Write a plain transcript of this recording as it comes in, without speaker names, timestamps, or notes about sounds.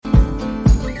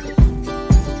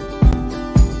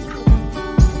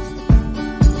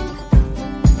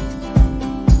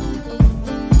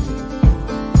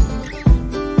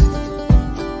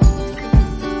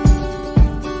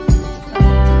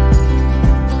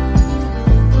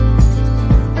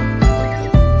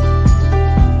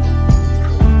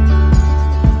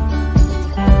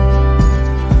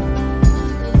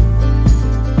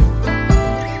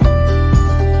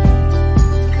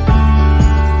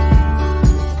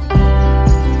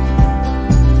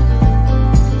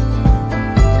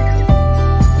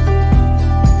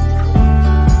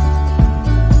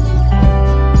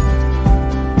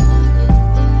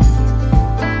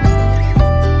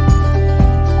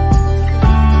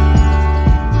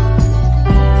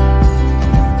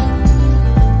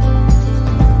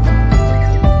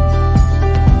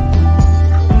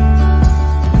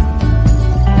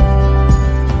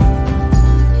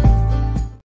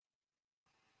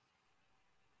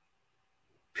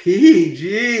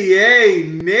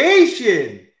PGA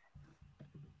Nation,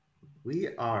 we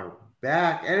are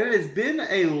back, and it has been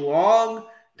a long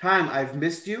time. I've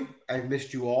missed you. I've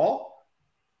missed you all,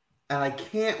 and I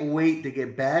can't wait to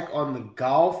get back on the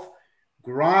golf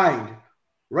grind.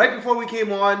 Right before we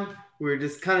came on, we were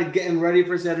just kind of getting ready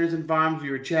for Sanderson Farms. We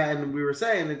were chatting, and we were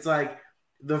saying it's like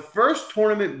the first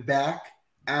tournament back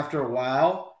after a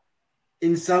while,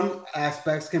 in some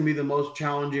aspects, can be the most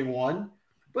challenging one.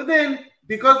 But then,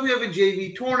 because we have a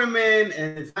JV tournament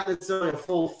and it's not necessarily a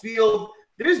full field,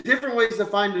 there's different ways to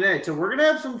find an edge. So we're gonna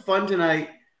have some fun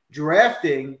tonight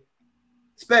drafting.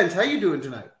 Spence, how you doing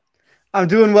tonight? I'm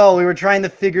doing well. We were trying to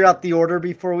figure out the order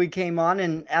before we came on,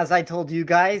 and as I told you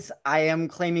guys, I am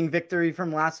claiming victory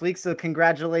from last week. So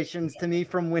congratulations to me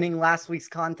from winning last week's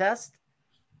contest.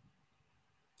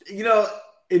 You know,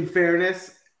 in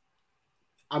fairness,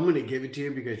 I'm going to give it to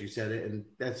you because you said it, and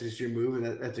that's just your move,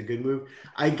 and that's a good move.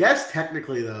 I guess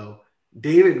technically, though,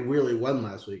 David really won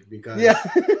last week because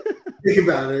think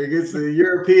about it against the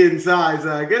European size.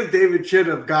 I guess David should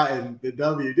have gotten the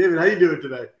W. David, how you doing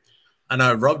tonight? I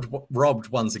know, robbed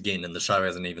once again, and the show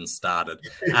hasn't even started.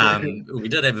 We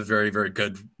did have a very, very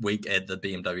good week at the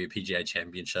BMW PGA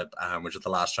Championship, which is the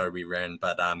last show we ran.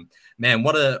 But man,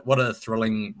 what a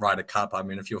thrilling Ryder Cup! I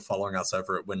mean, if you're following us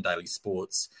over at Win Daily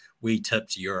Sports, we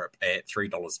tipped Europe at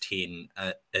 $3.10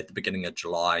 at the beginning of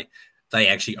July. They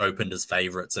actually opened as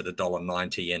favourites at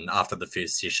 $1.90, and after the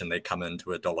first session, they come into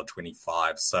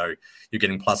 $1.25. So you're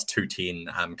getting plus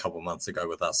 210 a couple of months ago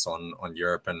with us on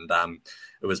Europe, and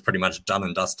it was pretty much done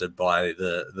and dusted by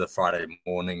the Friday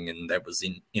morning, and that was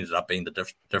ended up being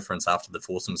the difference after the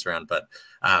foursomes round. But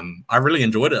I really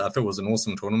enjoyed it. I thought it was an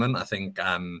awesome tournament. I think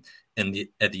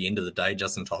at the end of the day,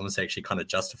 Justin Thomas actually kind of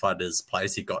justified his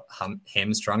place. He got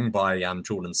hamstrung by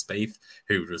Jordan Spieth,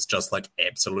 who was just like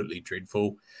absolutely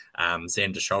dreadful.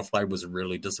 Xander Schauffele was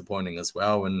really disappointing as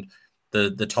well, and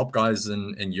the top guys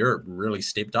in Europe really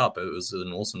stepped up. It was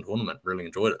an awesome tournament. Really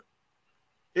enjoyed it.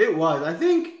 It was. I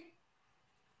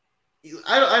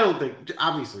don't think,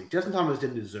 obviously, Justin Thomas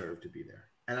didn't deserve to be there,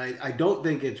 and I don't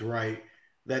think it's right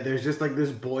that there's just like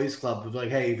this boys club of like,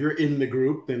 hey, if you're in the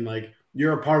group, then like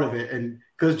you're a part of it, and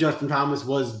because Justin Thomas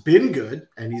been good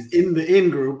and he's in the in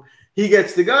group, he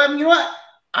gets to go. I mean, you know what?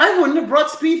 I wouldn't have brought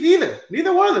Spieth either.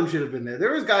 Neither one of them should have been there.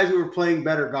 There was guys who were playing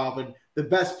better golf, and the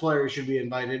best players should be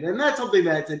invited. And that's something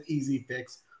that's an easy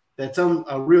fix. That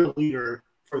a real leader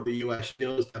for the U.S.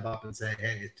 should step up and say,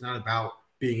 hey, it's not about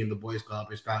being in the boys club.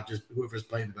 It's about just whoever's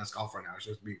playing the best golf right now. It's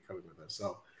just be coming with us.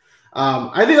 So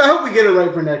I hope we get it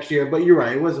right for next year. But you're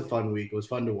right. It was a fun week. It was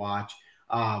fun to watch.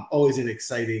 Always an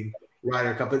exciting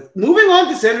Ryder Cup. But moving on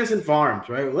to Sanderson Farms,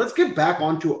 right? Let's get back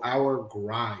onto our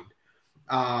grind.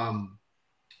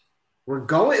 We're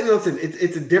going. Listen,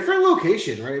 it's a different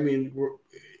location, right? I mean,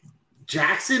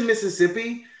 Jackson,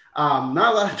 Mississippi.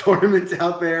 Not a lot of tournaments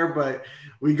out there, but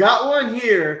we got one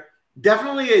here.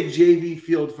 Definitely a JV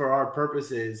field for our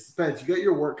purposes. Spence, you got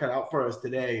your work cut out for us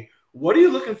today. What are you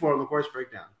looking for in the course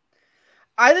breakdown?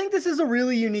 I think this is a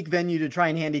really unique venue to try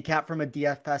and handicap from a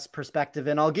DFS perspective,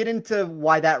 and I'll get into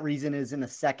why that reason is in a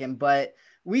second. But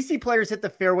we see players hit the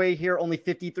fairway here only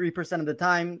 53% of the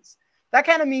times. That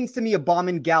kind of means to me a bomb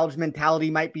and gouge mentality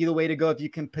might be the way to go if you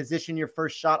can position your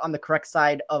first shot on the correct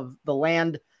side of the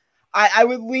land. I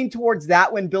would lean towards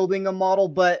that when building a model,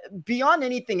 but beyond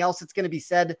anything else that's going to be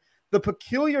said, the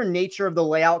peculiar nature of the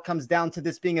layout comes down to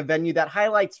this being a venue that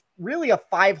highlights really a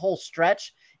 5-hole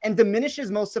stretch and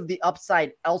diminishes most of the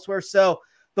upside elsewhere. So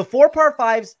the 4 par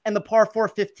 5s and the par 4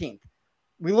 15th.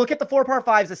 We look at the 4 par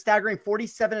 5s, a staggering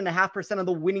 47.5% of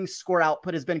the winning score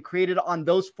output has been created on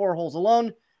those 4 holes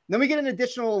alone. Then we get an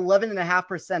additional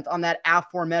 11.5% on that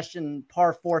aforementioned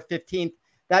par 4 15th.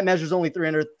 That measures only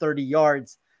 330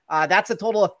 yards. That's a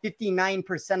total of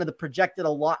 59% of the projected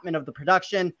allotment of the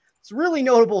production. It's really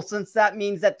notable since that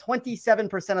means that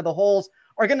 27% of the holes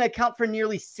are going to account for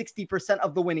nearly 60%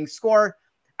 of the winning score.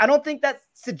 I don't think that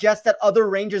suggests that other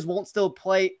ranges won't still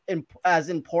play as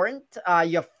important.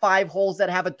 You have 5 holes that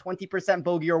have a 20%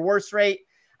 bogey or worse rate.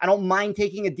 I don't mind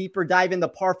taking a deeper dive in the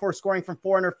par 4 scoring from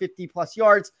 450 plus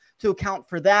yards to account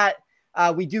for that.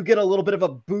 We do get a little bit of a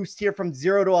boost here from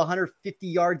 0 to 150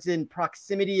 yards in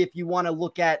proximity if you want to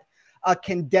look at a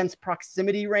condensed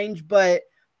proximity range. But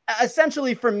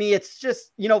essentially for me, it's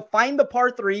just, find the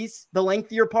par 3s, the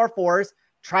lengthier par 4s,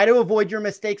 try to avoid your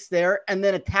mistakes there, and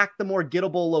then attack the more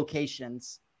gettable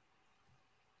locations.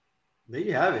 There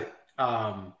you have it.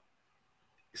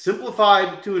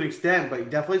 Simplified to an extent, but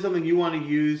definitely something you want to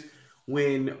use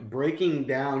when breaking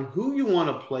down who you want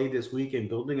to play this week and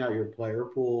building out your player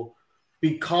pool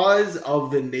because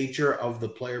of the nature of the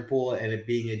player pool and it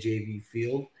being a JV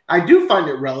field. I do find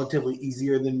it relatively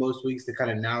easier than most weeks to kind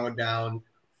of narrow down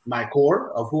my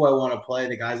core of who I want to play,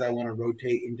 the guys I want to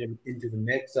rotate into the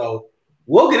mix. So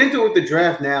we'll get into it with the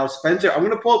draft now. Spencer, I'm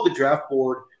going to pull up the draft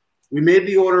board. We made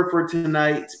the order for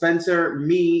tonight. Spencer,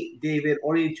 me, David,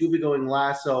 Audience will be going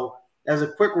last. So as a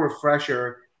quick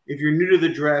refresher, if you're new to the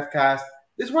Draftcast,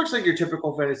 this works like your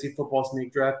typical fantasy football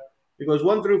snake draft. It goes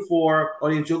 1 through 4.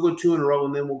 Audience, you'll go 2 in a row,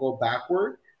 and then we'll go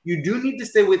backward. You do need to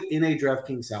stay within a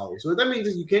DraftKings salary. So what that means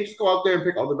is you can't just go out there and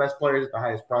pick all the best players at the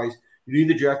highest price. You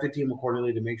need to draft a team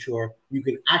accordingly to make sure you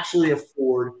can actually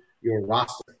afford your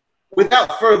roster.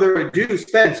 Without further ado,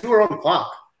 Spence, you are on the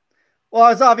clock. Well, I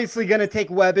was obviously going to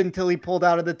take Webb until he pulled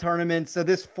out of the tournament, so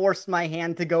this forced my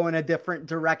hand to go in a different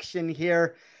direction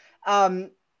here. I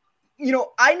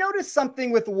noticed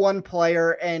something with one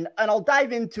player, and I'll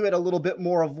dive into it a little bit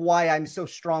more of why I'm so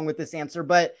strong with this answer,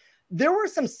 but there were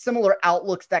some similar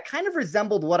outlooks that kind of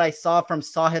resembled what I saw from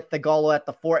Sahith Theegala at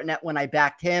the Fortinet when I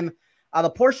backed him. The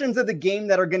portions of the game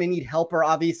that are going to need help are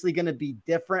obviously going to be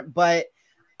different, but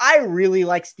I really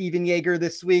like Steven Yeager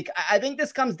this week. I think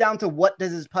this comes down to what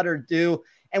does his putter do,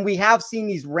 and we have seen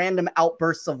these random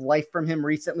outbursts of life from him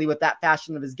recently with that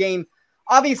fashion of his game.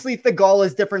 Obviously,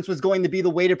 Theegala's difference was going to be the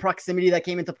weighted proximity that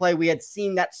came into play. We had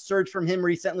seen that surge from him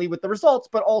recently with the results,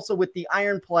 but also with the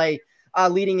iron play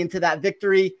leading into that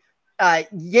victory.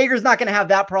 Yeager's not going to have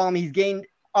that problem. He's gained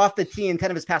off the tee in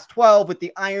 10 of his past 12 with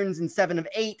the irons in 7 of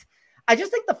 8. I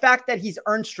just think the fact that he's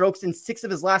earned strokes in 6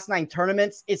 of his last 9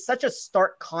 tournaments is such a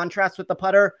stark contrast with the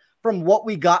putter from what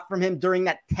we got from him during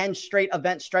that 10 straight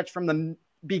event stretch from the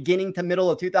beginning to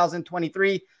middle of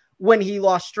 2023 when he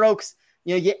lost strokes.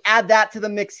 You add that to the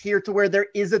mix here to where there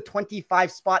is a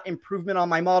 25 spot improvement on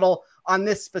my model on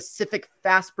this specific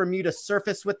fast Bermuda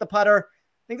surface with the putter.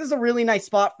 I think this is a really nice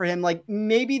spot for him. Like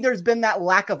maybe there's been that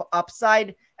lack of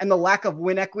upside and the lack of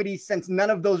win equity since none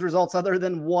of those results other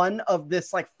than one of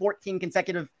this 14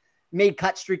 consecutive made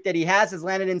cut streak that he has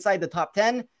landed inside the top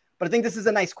 10. But I think this is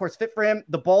a nice course fit for him.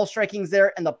 The ball striking's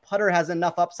there and the putter has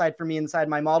enough upside for me inside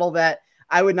my model that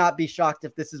I would not be shocked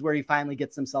if this is where he finally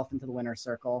gets himself into the winner's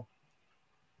circle.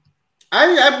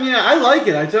 I like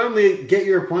it. I totally get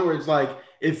your point where it's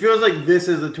it feels like this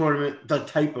is the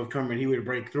type of tournament he would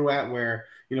break through at where,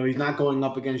 he's not going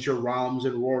up against your Rahms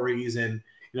and Rorys and,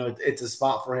 it's a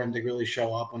spot for him to really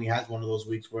show up when he has one of those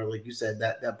weeks where, like you said,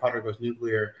 that putter goes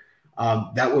nuclear.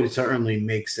 That would certainly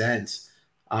make sense.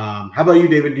 How about you,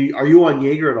 David? Are you on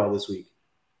Yeager at all this week?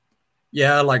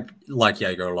 Yeah, I like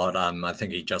Yeager a lot. I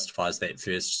think he justifies that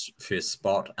first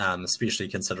spot, especially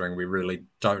considering we've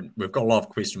got a lot of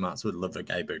question marks with Ludwig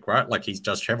Aberg, right? Like he's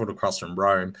just traveled across from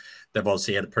Rome. They've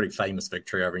obviously had a pretty famous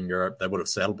victory over in Europe. They would have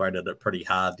celebrated it pretty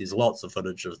hard. There's lots of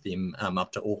footage of them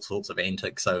up to all sorts of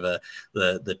antics over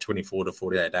the 24 to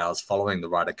 48 hours following the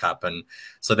Ryder Cup. And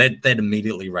so that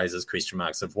immediately raises question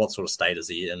marks of what sort of state is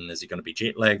he in? Is he going to be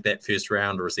jet lagged that first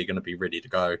round or is he going to be ready to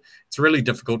go? It's really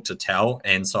difficult to tell.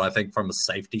 And so I think from a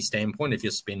safety standpoint, if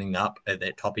you're spending up at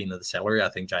that top end of the salary, I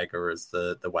think Yeager is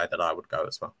the way that I would go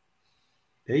as well.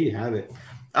 There you have it.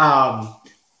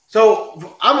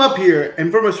 So I'm up here,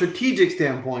 and from a strategic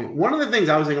standpoint, one of the things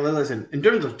I was thinking, listen, in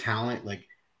terms of talent,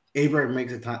 Aberg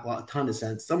makes a ton of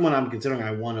sense. Someone I'm considering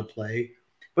I want to play.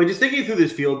 But just thinking through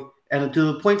this field, and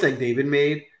to the points like David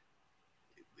made,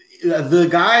 the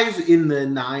guys in the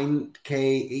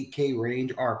 9K, 8K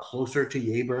range are closer to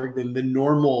Aberg than the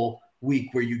normal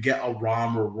week where you get a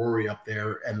Rahm or Rory up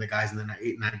there and the guys in the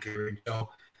 8, 9K range. So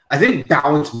I think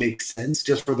balance makes sense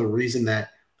just for the reason that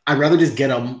I'd rather just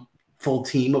get a full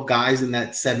team of guys in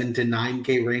that 7 to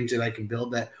 9K range that I can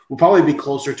build that will probably be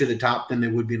closer to the top than they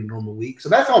would be in a normal week. So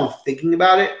that's how I'm thinking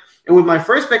about it. And with my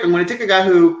first pick, I'm going to take a guy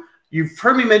who you've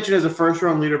heard me mention as a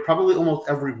first-round leader probably almost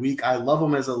every week. I love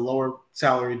him as a lower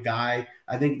salaried guy.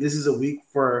 I think this is a week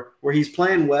where he's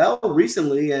playing well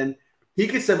recently, and he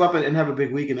could step up and have a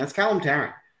big week, and that's Callum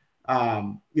Tarrant.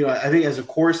 I think as a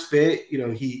course fit,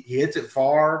 he hits it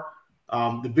far.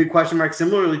 The big question mark,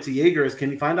 similarly to Yeager, is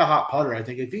can he find a hot putter? I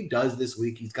think if he does this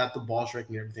week, he's got the ball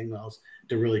striking and everything else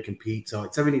to really compete. So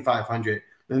at 7,500,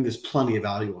 I think there's plenty of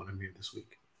value on him here this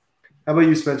week. How about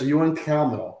you, Spencer? You on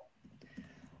Callum at all?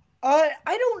 I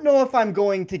don't know if I'm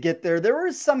going to get there. There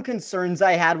were some concerns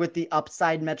I had with the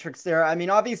upside metrics there. I mean,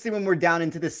 obviously, when we're down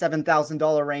into the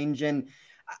 $7,000 range, and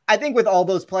I think with all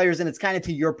those players, and it's kind of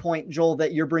to your point, Joel,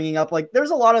 that you're bringing up, there's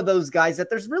a lot of those guys that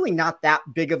there's really not that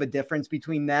big of a difference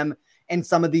between them and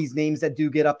some of these names that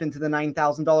do get up into the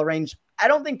 $9,000 range. I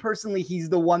don't think personally he's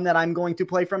the one that I'm going to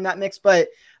play from that mix, but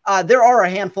there are a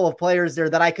handful of players there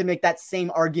that I could make that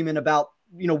same argument about,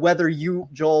 whether you,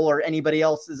 Joel, or anybody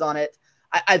else is on it.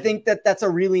 I think that's a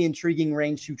really intriguing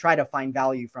range to try to find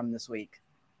value from this week.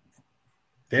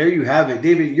 There you have it.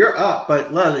 David, you're up.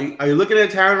 But Leslie, are you looking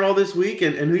at Taron all this week,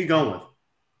 and who are you going with?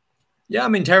 Yeah, I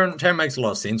mean, Taron makes a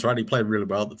lot of sense, right? He played really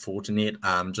well at the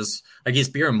Fortinet. Just, I guess,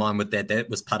 bear in mind with that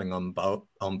was putting on Poa,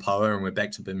 and we're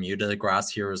back to Bermuda grass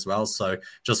here as well. So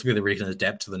just whether we can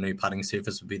adapt to the new putting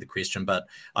surface would be the question. But,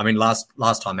 I mean, last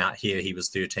time out here, he was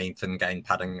 13th in gain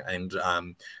putting, and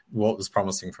what was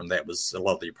promising from that was a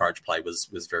lot of the approach play was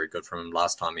very good from him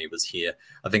last time he was here.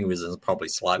 I think he was in probably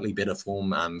slightly better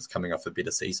form, coming off a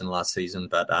better season last season.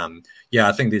 But, yeah,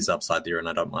 I think there's upside there, and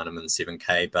I don't mind him in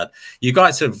 7K. But you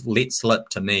guys have let slip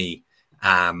to me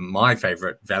my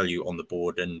favorite value on the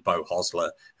board in Beau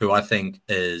Hossler, who I think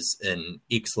is in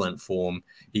excellent form.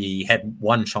 He had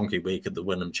one chonky week at the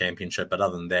Wyndham Championship, but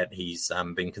other than that, he's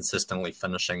been consistently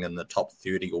finishing in the top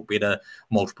 30 or better,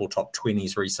 multiple top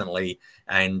 20s recently.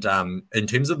 And in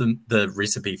terms of the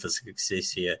recipe for success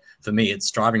here, for me,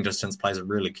 it's driving distance plays a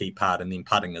really key part, and then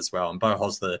putting as well. And Beau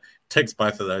Hossler ticks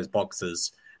both of those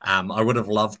boxes. I would have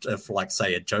loved if, like,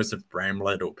 say, a Joseph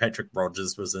Bramlett or Patrick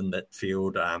Rogers was in that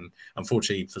field.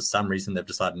 Unfortunately, for some reason, they've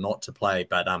decided not to play.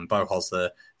 But Beau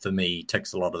Hossler, for me,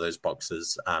 ticks a lot of those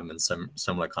boxes and some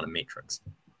similar kind of metrics.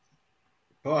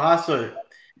 Beau Hossler,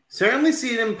 certainly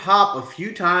seen him pop a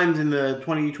few times in the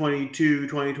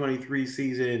 2022-2023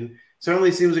 season.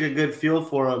 Certainly seems like a good field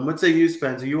for him. What say you,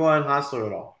 Spence? Are you on Hossler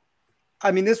at all? I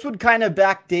mean, this would kind of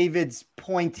back David's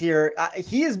point here.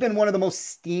 He has been one of the most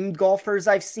steamed golfers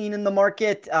I've seen in the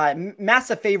market.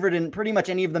 Massive favorite in pretty much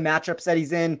any of the matchups that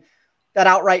he's in. That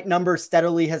outright number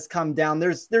steadily has come down.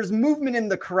 There's movement in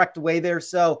the correct way there.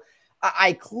 So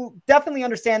I definitely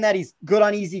understand that. He's good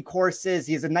on easy courses.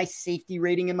 He has a nice safety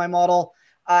rating in my model.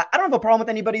 I don't have a problem with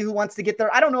anybody who wants to get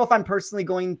there. I don't know if I'm personally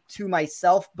going to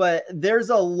myself, but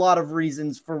there's a lot of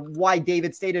reasons for why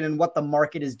David stated and what the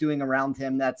market is doing around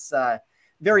him. That's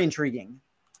very intriguing.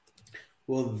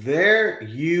 Well, there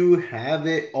you have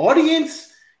it.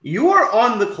 Audience, you are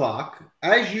on the clock.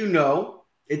 As you know,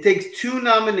 it takes 2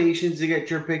 nominations to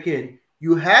get your pick in.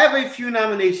 You have a few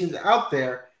nominations out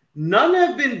there. None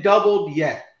have been doubled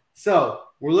yet. So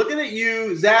we're looking at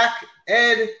you, Zach,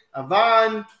 Ed,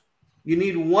 Ivan. You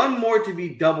need one more to be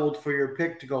doubled for your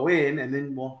pick to go in. And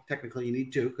then, well, technically you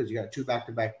need 2 because you got 2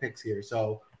 back-to-back picks here.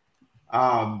 So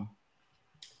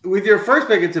with your first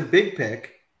pick, it's a big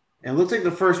pick. And it looks like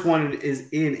the first one is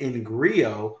in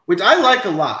Grillo, which I like a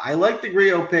lot. I like the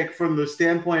Grillo pick from the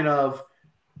standpoint of,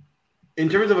 in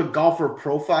terms of a golfer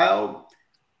profile,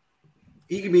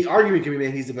 argument can be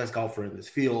made he's the best golfer in this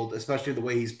field, especially the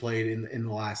way he's played in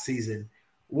the last season.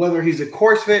 Whether he's a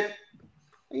course fit,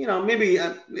 maybe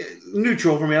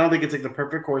neutral for me. I don't think it's like the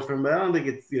perfect course for him, but I don't think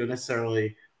it's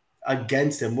necessarily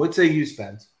against him. What say you,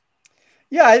 Spence?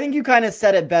 Yeah, I think you kind of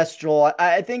said it best, Joel.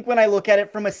 I think when I look at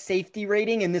it from a safety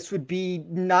rating, and this would be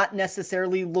not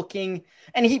necessarily looking,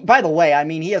 and he, by the way, I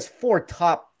mean, he has 4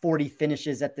 top 40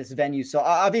 finishes at this venue. So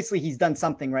obviously he's done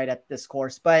something right at this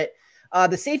course, but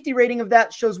the safety rating of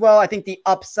that shows well. I think the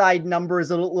upside number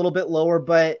is a little bit lower,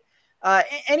 but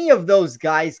any of those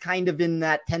guys kind of in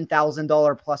that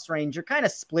 $10,000 plus range, you're kind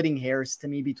of splitting hairs to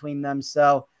me between them.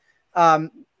 So,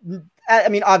 I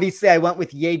mean, obviously I went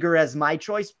with Jaeger as my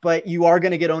choice, but you are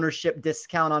going to get ownership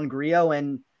discount on Grillo,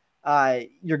 and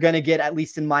you're going to get, at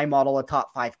least in my model, a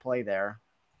top 5 play there.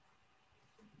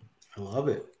 I love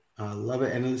it. I love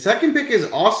it. And the second pick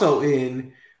is also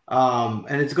in,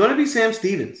 and it's going to be Sam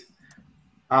Stevens.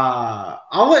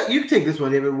 I'll let you take this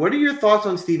one, David. What are your thoughts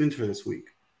on Stevens for this week?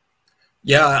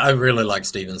 Yeah, I really like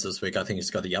Stevens this week. I think he's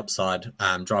got the upside.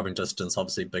 Driving distance,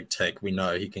 obviously big tick. We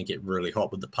know he can get really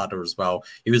hot with the putter as well.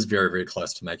 He was very, very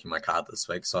close to making my card this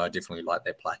week, so I definitely like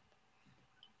that play.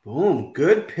 Boom.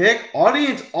 Good pick.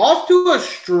 Audience, off to a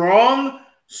strong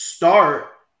start.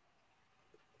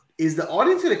 Is the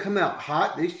audience going to come out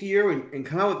hot this year and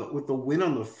come out with the win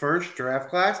on the first draft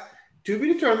class? To be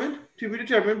determined.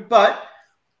 But,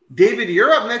 David,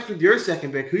 you're up next with your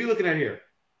second pick. Who are you looking at here?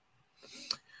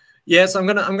 Yes, I'm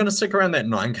gonna stick around that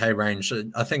 9K range.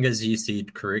 I think, as you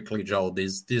said correctly, Joel,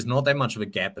 there's not that much of a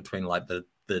gap between like the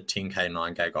 10K,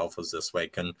 9K golfers this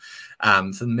week.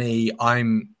 And for me,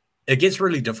 it gets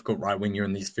really difficult, right, when you're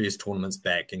in these first tournaments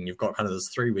back and you've got kind of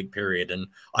this 3-week period. And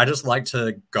I just like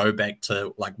to go back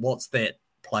to like, what's that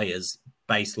player's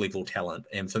base level talent?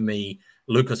 And for me,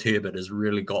 Lucas Herbert has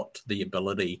really got the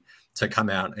ability to come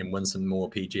out and win some more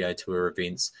PGA Tour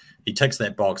events. He ticks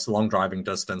that box, long driving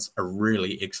distance, a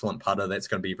really excellent putter. That's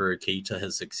going to be very key to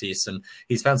his success. And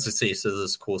he's found success at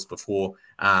this course before.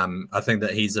 I think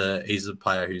that he's a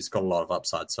player who's got a lot of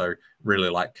upside. So really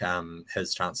like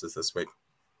his chances this week.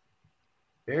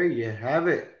 There you have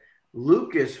it.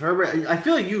 Lucas Herbert. I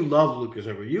feel like you love Lucas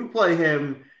Herbert. You play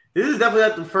him This is definitely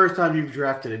not the first time you've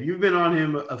drafted him. You've been on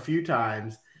him a few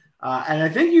times, and I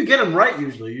think you get him right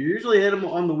usually. You usually hit him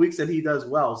on the weeks that he does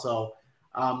well. So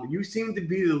you seem to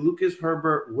be the Lucas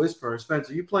Herbert whisperer.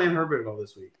 Spencer, you playing Herbert at all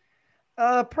this week?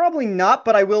 Probably not,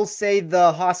 but I will say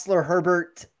the Hostler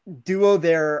Herbert duo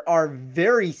there are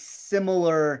very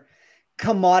similar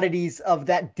commodities of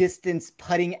that distance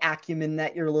putting acumen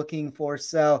that you're looking for.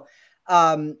 So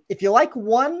if you like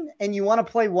one and you want to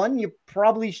play one, you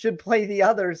probably should play the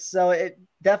other. So it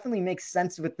definitely makes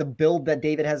sense with the build that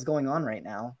David has going on right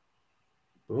now.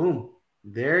 Boom.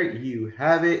 There you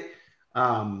have it.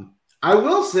 I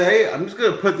will say, I'm just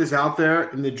going to put this out there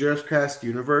in the Draftcast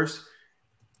universe.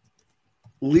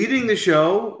 Leading the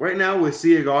show right now with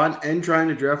Sia gone and trying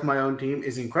to draft my own team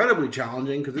is incredibly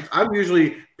challenging because I'm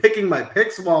usually picking my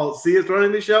picks while Sia's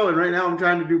running the show, and right now I'm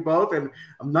trying to do both, and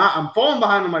I'm falling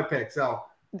behind on my picks. So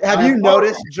have you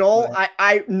noticed, Joel?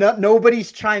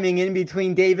 Nobody's chiming in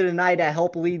between David and I to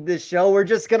help lead this show. We're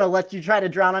just gonna let you try to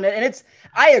drown on it, and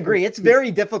I agree, it's very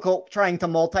difficult trying to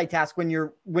multitask when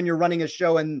you're running a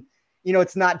show, and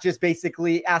it's not just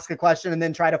basically ask a question and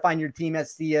then try to find your team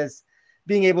as Sia's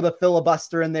being able to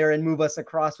filibuster in there and move us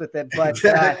across with it. But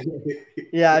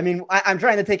yeah, I mean, I'm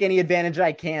trying to take any advantage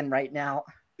I can right now.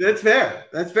 That's fair.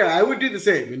 That's fair. I would do the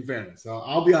same, in fairness. So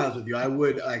I'll be honest with you. I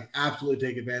would absolutely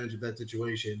take advantage of that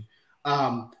situation.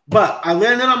 But I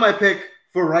landed on my pick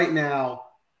for right now,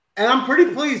 and I'm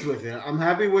pretty pleased with it. I'm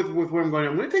happy with where I'm going.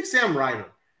 I'm going to take Sam Ryder.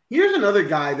 Here's another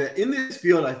guy that in this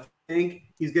field, I think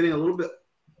he's getting a little bit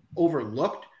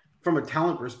overlooked from a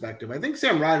talent perspective. I think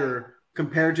Sam Ryder,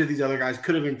 compared to these other guys,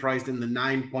 could have been priced in the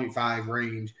 9.5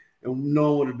 range, and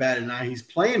no one would have batted an eye. He's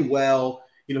playing well.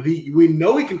 We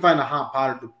know he can find a hot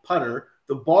putter.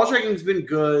 The ball striking's been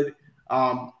good.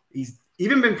 He's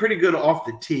even been pretty good off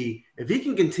the tee. If he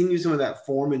can continue some of that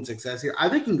form and success here, I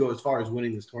think he can go as far as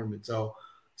winning this tournament. So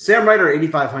Sam Ryder,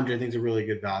 8,500, I think is a really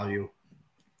good value.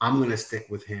 I'm going to stick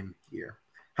with him here.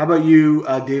 How about you,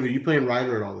 David? Are you playing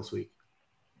Ryder at all this week?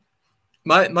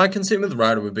 My concern with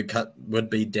Ryder would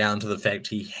be down to the fact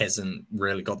he hasn't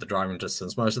really got the driving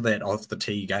distance. Most of that off the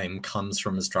tee game comes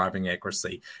from his driving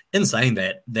accuracy. In saying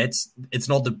that, it's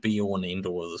not the be all and end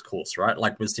all of this course, right?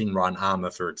 Like we've seen Ryan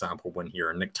Armour, for example, win here,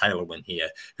 and Nick Taylor win here,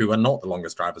 who are not the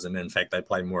longest drivers, and in fact they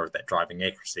play more of that driving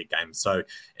accuracy game. So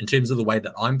in terms of the way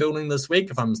that I'm building this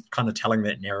week, if I'm kind of telling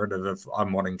that narrative of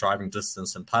I'm wanting driving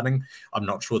distance and putting, I'm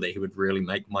not sure that he would really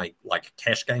make my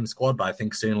cash game squad, but I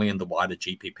think certainly in the wider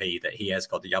GPP that he has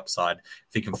got the upside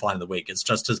if he can find the week. It's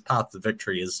just his path to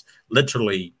victory is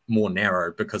literally more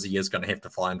narrow because he is going to have to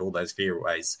find all those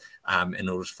fairways in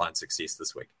order to find success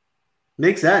this week.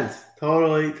 Makes sense.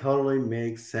 Totally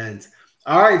makes sense.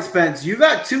 All right, Spence, you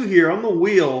got two here on the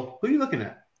wheel. Who are you looking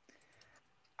at?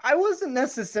 I wasn't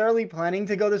necessarily planning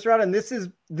to go this route, and this is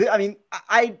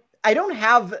I don't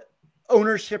have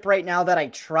ownership right now that I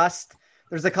trust.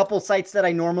 There's a couple sites that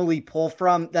I normally pull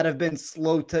from that have been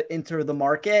slow to enter the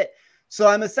market. So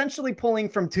I'm essentially pulling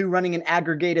from two, running an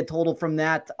aggregated total from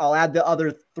that. I'll add the other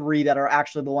three that are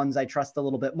actually the ones I trust a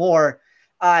little bit more.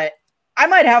 I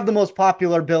might have the most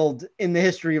popular build in the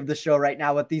history of the show right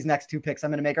now with these next two picks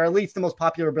I'm going to make, or at least the most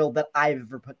popular build that I've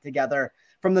ever put together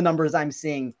from the numbers I'm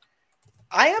seeing.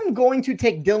 I am going to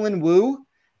take Dylan Wu.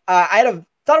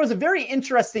 Thought it was a very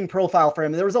interesting profile for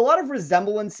him. There was a lot of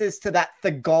resemblances to that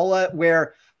Thagala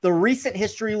where the recent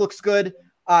history looks good.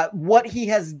 What he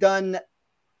has done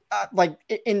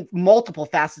in multiple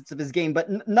facets of his game, but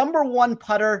number one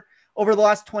putter over the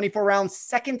last 24 rounds,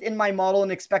 second in my model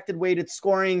in expected weighted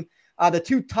scoring, the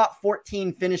two top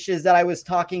 14 finishes that I was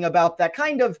talking about that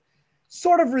kind of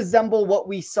sort of resemble what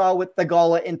we saw with the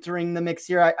Gala entering the mix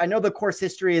here. I know the course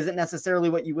history isn't necessarily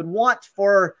what you would want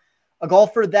for a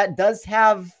golfer that does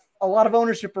have a lot of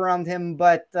ownership around him,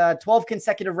 but 12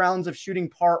 consecutive rounds of shooting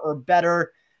par or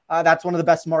better. That's one of the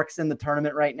best marks in the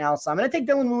tournament right now. So I'm going to take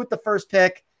Dylan Wu with the first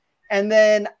pick. And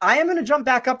then I am going to jump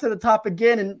back up to the top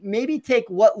again and maybe take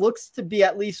what looks to be,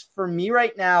 at least for me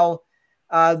right now,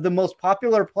 the most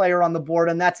popular player on the board,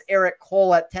 and that's Eric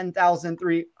Cole at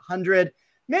 10,300.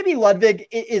 Maybe Ludwig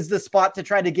is the spot to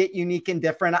try to get unique and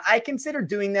different. I consider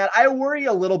doing that. I worry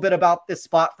a little bit about this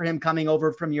spot for him coming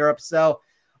over from Europe. So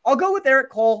I'll go with Eric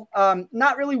Cole.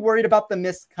 Not really worried about the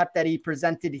miscut that he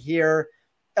presented here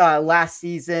last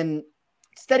season.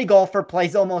 Steady golfer,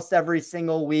 plays almost every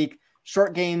single week.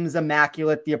 Short game's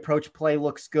immaculate. The approach play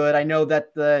looks good. I know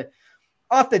that the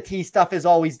off the tee stuff is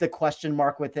always the question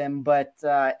mark with him, but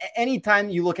anytime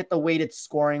you look at the weighted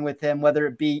scoring with him, whether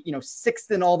it be, sixth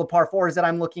in all the par fours that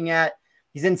I'm looking at,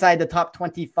 he's inside the top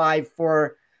 25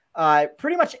 for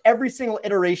pretty much every single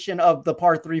iteration of the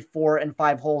par 3, 4, and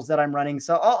 5 holes that I'm running.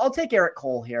 So I'll take Eric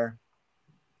Cole here.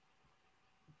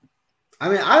 I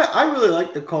mean, I really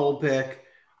like the Cole pick.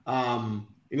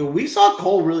 We saw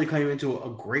Cole really come into a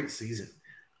great season.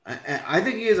 I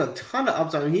think he has a ton of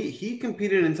upside. I mean, he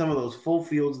competed in some of those full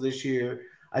fields this year.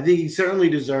 I think he certainly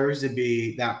deserves to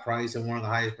be that price and one of the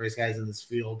highest priced guys in this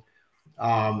field.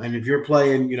 And if you're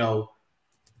playing,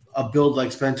 a build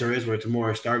like Spencer is, where it's more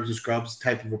a starbs and scrubs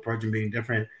type of approach and being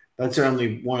different, that's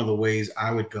certainly one of the ways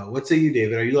I would go. What say you,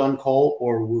 David? Are you on Cole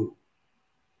or Wu?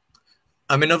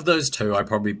 I mean, of those two, I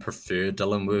probably prefer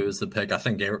Dylan Wu as the pick. I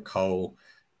think Eric Cole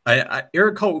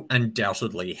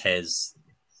undoubtedly has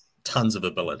tons of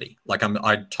ability. Like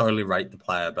I totally rate the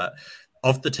player, but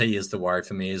off the tee is the worry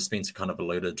for me, as Spencer kind of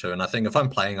alluded to. And I think if I'm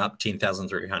playing up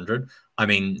 10,300, I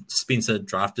mean, Spencer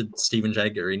drafted Steven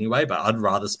Jager anyway, but I'd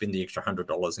rather spend the extra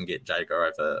 $100 and get Jager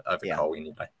over Cole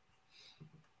any day.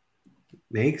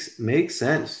 Makes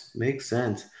sense. Makes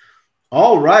sense.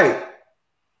 All right.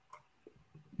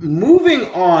 Moving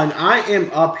on, I am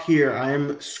up here. I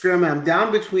am scrambling. I'm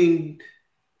down between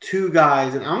two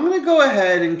guys, and I'm going to go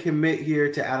ahead and commit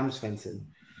here to Adam Svensson.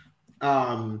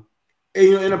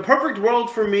 In a perfect world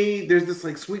for me, there's this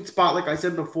like sweet spot, like I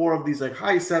said before, of these like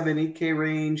high 7-8K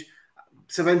range.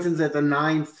 Svensson's at the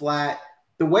 9 flat.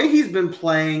 The way he's been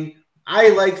playing, I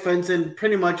like Svensson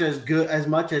pretty much as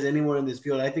much as anyone in this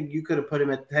field. I think you could have put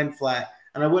him at 10 flat,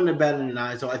 and I wouldn't have betted an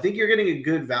eye. So I think you're getting a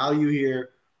good value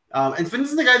here. And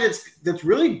Svensson's the guy that's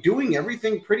really doing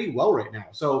everything pretty well right now.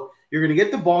 So you're going to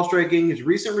get the ball striking. His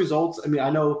recent results, I mean, I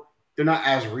know they're not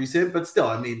as recent, but still,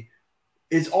 I mean,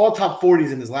 it's all top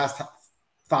 40s in his last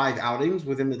 5 outings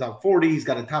within the top 40. He's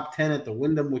got a top 10 at the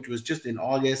Wyndham, which was just in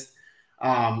August.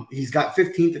 He's got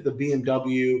 15th at the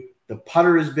BMW. The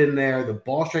putter has been there. The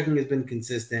ball striking has been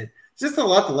consistent. It's just a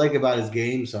lot to like about his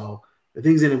game. So I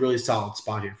think he's in a really solid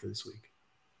spot here for this week.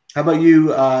 How about you,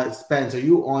 Spence? Are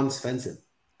you on Svensson?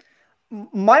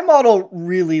 My model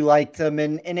really liked him,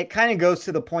 and it kind of goes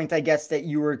to the point, I guess, that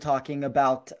you were talking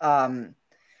about.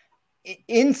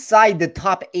 Inside the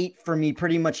top 8 for me,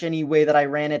 pretty much any way that I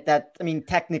ran it. That, I mean,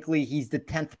 technically he's the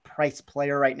 10th price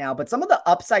player right now, but some of the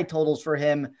upside totals for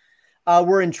him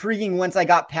were intriguing once I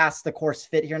got past the course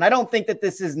fit here. And I don't think that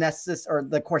this is necessary, or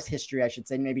the course history, I should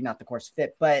say, maybe not the course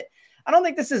fit, but I don't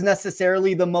think this is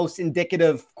necessarily the most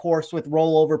indicative course with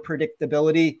rollover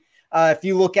predictability. If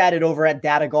you look at it over at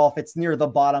Data Golf, it's near the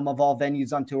bottom of all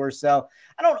venues on tour. So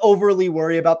I don't overly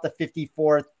worry about the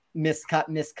 54th miscut,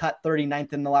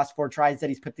 39th in the last 4 tries that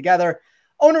he's put together.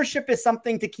 Ownership is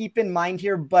something to keep in mind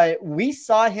here, but we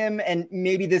saw him, and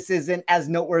maybe this isn't as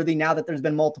noteworthy now that there's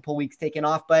been multiple weeks taken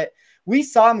off, but we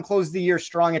saw him close the year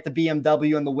strong at the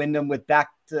BMW and the Wyndham with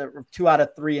back to 2 out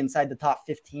of 3 inside the top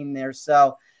 15 there.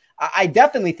 So I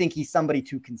definitely think he's somebody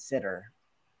to consider.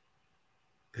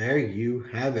 There you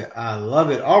have it. I love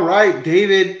it. All right,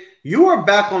 David, you are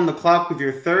back on the clock with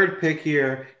your 3rd pick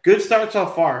here. Good start so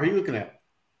far. Who are you looking at?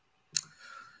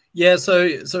 Yeah, so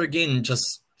again,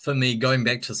 just for me, going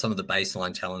back to some of the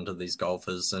baseline talent of these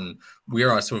golfers and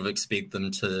where I sort of expect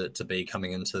them to be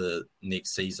coming into the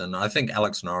next season, I think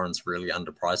Alex Noren's really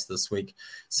underpriced this week,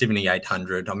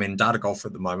 7,800. I mean, Data Golf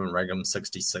at the moment ranked him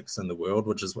 66 in the world,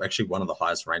 which is actually one of the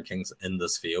highest rankings in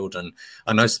this field. And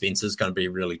I know Spencer's going to be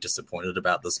really disappointed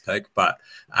about this pick, but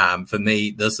for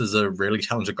me, this is a really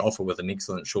talented golfer with an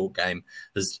excellent short game.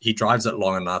 He drives it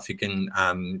long enough. He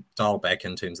can dial back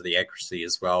in terms of the accuracy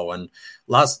as well. And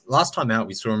last time out,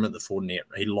 we saw him at the 4 net.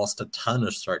 He lost a ton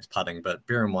of strokes putting, but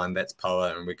bear in mind that's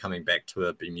POA, and we're coming back to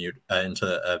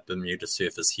into a Bermuda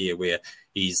surface here where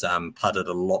he's putted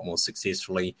a lot more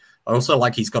successfully. I also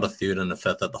like he's got a 3rd and a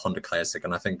 5th at the Honda Classic,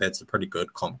 and I think that's a pretty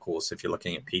good comp course if you're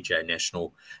looking at PGA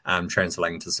National,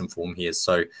 translating to some form here.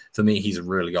 So for me, he's a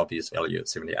really obvious value at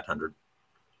 7,800.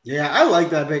 Yeah, I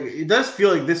like that pick. It does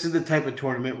feel like this is the type of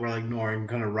tournament where like Noren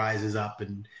kind of rises up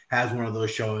and has one of those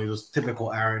showings, those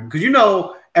typical Aaron.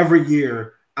 Because every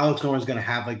year Alex Noren's going to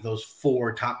have like those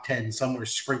 4 top 10 somewhere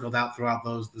sprinkled out throughout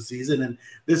the season, and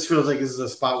this feels like this is a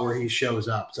spot where he shows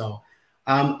up. So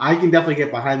I can definitely get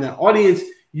behind that. Audience,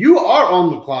 you are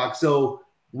on the clock. So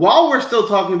while we're still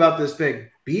talking about this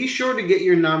pick, be sure to get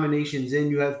your nominations in.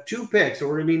 You have 2 picks, so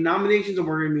we're going to need nominations and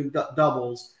we're going to need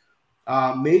doubles.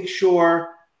 Make sure,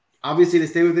 obviously, to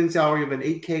stay within salary. You have an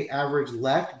 8K average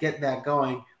left. Get that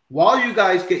going. While you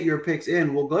guys get your picks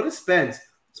in, we'll go to Spence.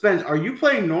 Spence, are you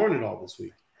playing Noren at all this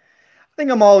week? I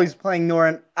think I'm always playing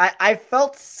Noren. I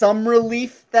felt some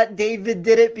relief that David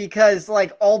did it because,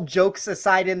 like, all jokes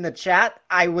aside in the chat,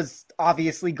 I was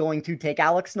obviously going to take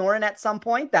Alex Noren at some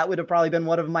point. That would have probably been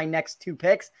one of my next 2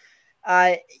 picks.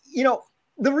 The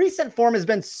recent form has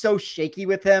been so shaky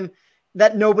with him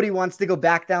that nobody wants to go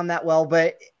back down that well.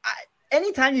 But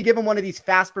anytime you give him one of these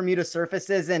fast Bermuda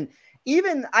surfaces and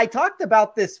even I talked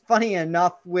about this funny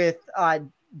enough with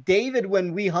David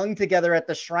when we hung together at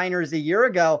the Shriners a year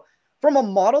ago. From a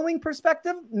modeling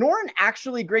perspective, Noren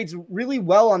actually grades really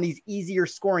well on these easier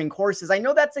scoring courses. I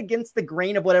know that's against the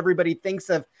grain of what everybody thinks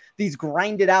of these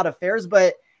grinded out affairs,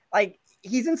 but like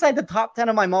he's inside the top 10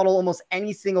 of my model almost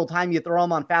any single time you throw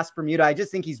him on Fast Bermuda. I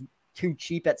just think he's too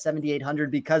cheap at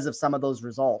 7,800 because of some of those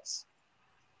results.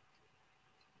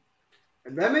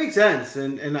 That makes sense.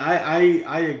 And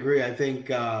I agree. I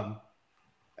think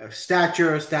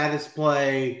stature, status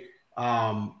play,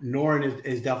 Noren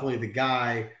is definitely the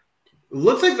guy.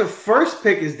 Looks like the first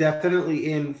pick is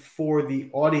definitely in for the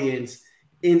audience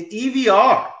in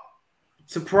EVR.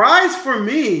 Surprise for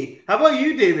me. How about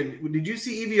you, David? Did you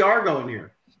see EVR going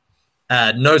here?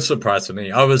 No surprise for me.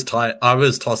 I was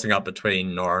tossing up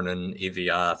between Noren and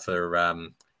EVR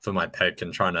for my pick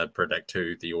and trying to predict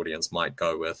who the audience might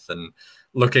go with. And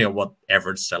looking at what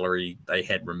average salary they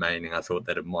had remaining, I thought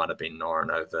that it might have been Noren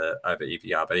over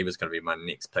EVR, but he was going to be my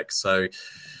next pick. So,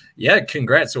 yeah,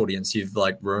 congrats, audience. You've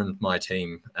ruined my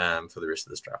team for the rest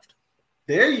of this draft.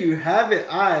 There you have it.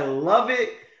 I love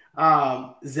it.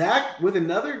 Zach with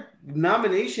another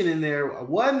nomination in there,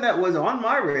 one that was on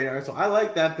my radar. So I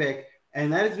like that pick,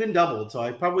 and that has been doubled. So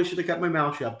I probably should have kept my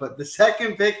mouth shut. But the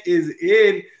second pick is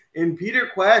in Peter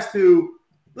Quest, who,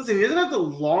 listen, he doesn't have the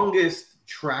longest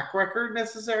track record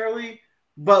necessarily,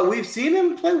 but we've seen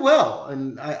him play well.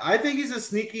 And I think he's a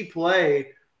sneaky play.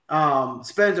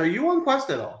 Spence, are you on Quest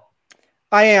at all?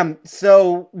 I am.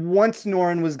 So once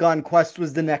Noren was gone, Quest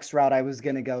was the next route I was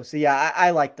going to go. So yeah,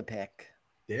 I like the pick.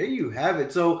 There you have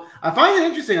it. So I find it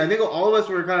interesting. I think all of us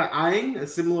were kind of eyeing a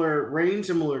similar range,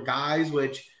 similar guys,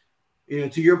 which,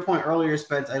 to your point earlier,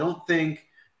 Spence, I don't think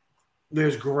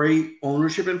there's great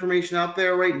ownership information out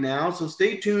there right now. So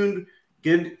stay tuned.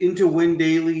 Get into Win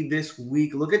Daily this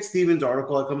week. Look at Steven's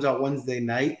article. It comes out Wednesday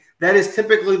night. That is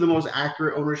typically the most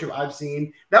accurate ownership I've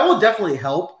seen. That will definitely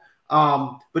help.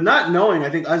 But not knowing, I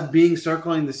think us being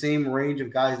circling the same range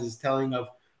of guys is telling of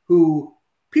who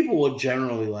people will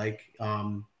generally like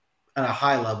at a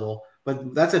high level.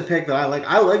 But that's a pick that I like.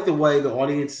 I like the way the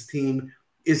audience's team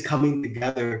is coming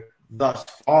together thus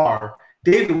far.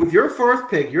 David, with your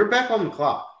first pick, you're back on the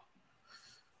clock.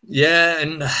 Yeah,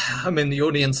 and I mean, the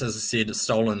audience, as I said, has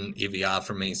stolen EVR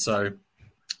from me. So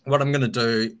what I'm going to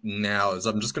do now is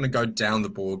I'm just going to go down the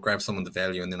board, grab some of the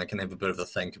value, and then I can have a bit of a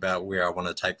think about where I want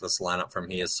to take this lineup from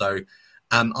here. So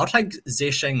I'll take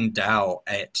Zhesheng Dao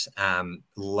at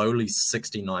lowly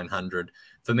 6,900.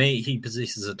 For me, he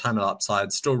possesses a ton of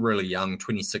upside, still really young,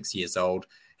 26 years old.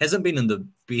 Hasn't been in the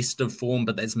best of form,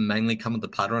 but that's mainly come with the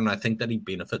putter, and I think that he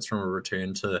benefits from a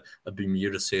return to a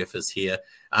Bermuda surface here.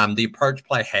 The approach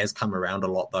play has come around a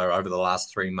lot, though, over the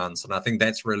last 3 months, and I think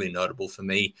that's really notable for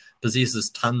me.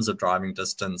 Possesses tons of driving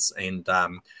distance, and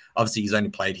obviously he's only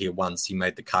played here once. He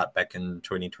made the cut back in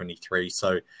 2023,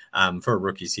 so for a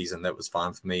rookie season, that was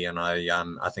fine for me, and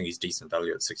I think he's decent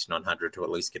value at 6,900 to at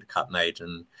least get a cut made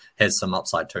and has some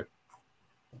upside too.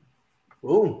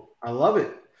 Oh, I love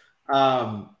it.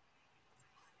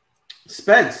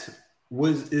 Spence,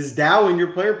 is Dow in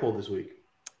your player pool this week?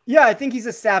 Yeah, I think he's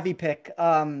a savvy pick.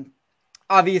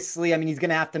 Obviously, I mean, he's going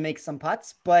to have to make some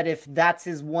putts, but if that's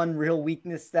his one real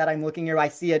weakness that I'm looking at, I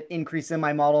see an increase in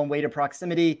my model and weighted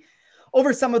proximity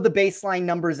over some of the baseline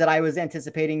numbers that I was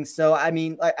anticipating. So, I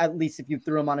mean, at least if you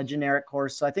threw him on a generic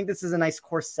course. So I think this is a nice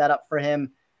course setup for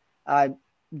him.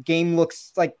 Game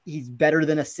looks like he's better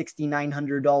than a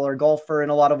 $6,900 golfer in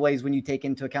a lot of ways when you take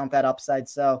into account that upside.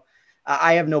 So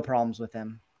I have no problems with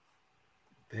him.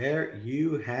 There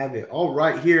you have it. All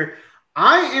right, here.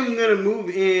 I am going to move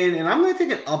in, and I'm going to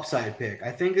take an upside pick.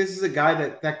 I think this is a guy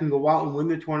that can go out and win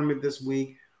the tournament this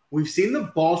week. We've seen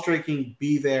the ball striking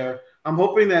be there. I'm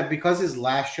hoping that because his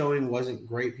last showing wasn't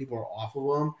great, people are off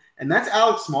of him. And that's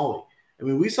Alex Smalley. I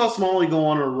mean, we saw Smalley go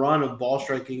on a run of ball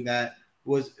striking that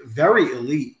was very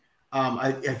elite.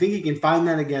 I think he can find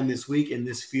that again this week in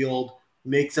this field,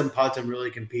 make some putts and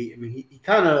really compete. I mean, he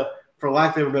kind of, for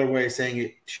lack of a better way of saying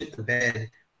it, shit the bed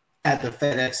at the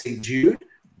FedEx St. Jude.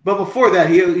 But before that,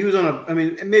 he was on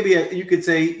you could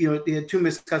say, he had 2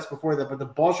 missed cuts before that, but the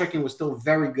ball striking was still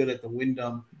very good at the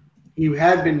Wyndham. He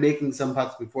had been making some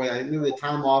putts before that. I think the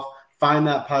time off, find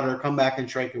that putter, come back and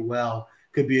strike it well,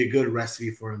 could be a good recipe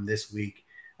for him this week.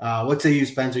 What say you,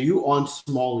 Spencer? Are you on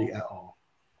Smalley at all?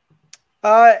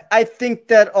 I think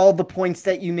that all the points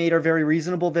that you made are very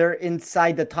reasonable. They're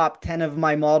inside the top 10 of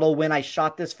my model when I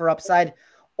shot this for upside.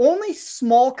 Only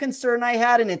small concern I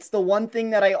had, and it's the one thing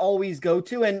that I always go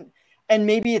to, and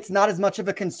maybe it's not as much of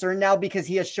a concern now because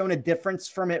he has shown a difference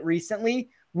from it recently,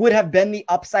 would have been the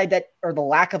upside or the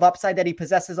lack of upside that he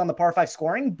possesses on the par 5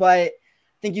 scoring. But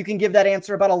think you can give that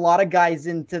answer about a lot of guys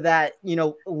into that,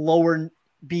 below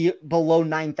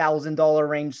 $9,000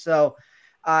 range. So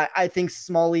I think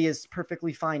Smalley is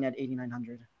perfectly fine at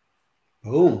 8,900.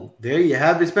 Boom. There you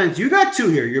have it, Spence. You got two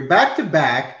here. You're back to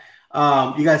back.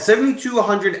 You got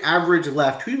 7,200 average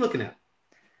left. Who are you looking at?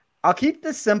 I'll keep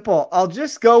this simple. I'll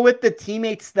just go with the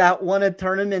teammates that won a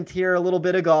tournament here a little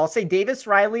bit ago. I'll say Davis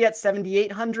Riley at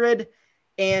 7,800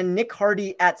 and Nick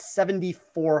Hardy at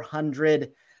 7,400. I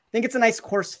think it's a nice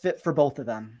course fit for both of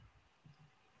them.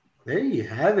 There you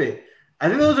have it. I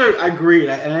think those are agreed.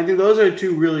 And I think those are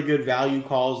two really good value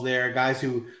calls there. Guys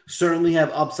who certainly have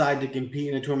upside to compete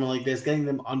in a tournament like this, getting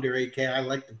them under 8K. I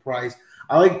like the price.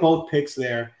 I like both picks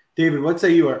there. David, what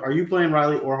say you? Are you playing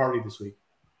Riley or Hardy this week?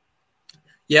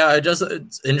 Yeah,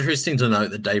 it's interesting to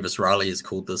note that Davis Riley has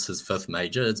called this his fifth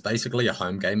major. It's basically a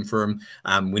home game for him.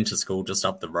 Went to school just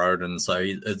up the road, and so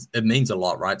it means a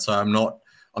lot, right? So I'm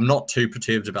not too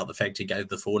perturbed about the fact he gave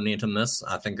the Fournette a miss.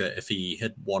 I think that if he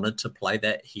had wanted to play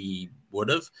that, he would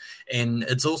have. And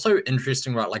it's also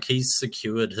interesting, right? Like he's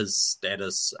secured his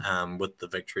status with the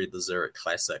victory of the Zurich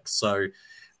Classic. So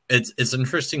it's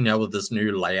interesting now with this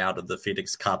new layout of the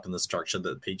FedEx Cup and the structure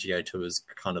that the PGA Tour is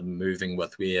kind of moving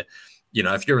with, where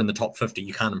if you're in the top 50,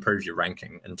 you can't improve your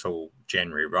ranking until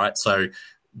January, right? So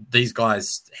these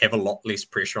guys have a lot less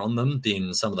pressure on them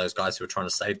than some of those guys who are trying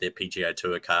to save their PGA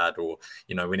Tour card, or,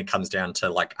 when it comes down to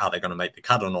like, are they going to make the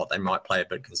cut or not? They might play a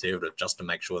bit conservative just to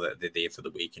make sure that they're there for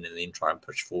the weekend and then try and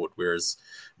push forward. Whereas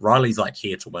Riley's like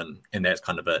here to win, and that's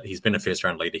kind of it. He's been a first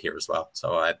round leader here as well.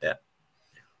 So I had that.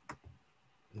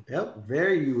 Yep,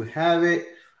 there you have it.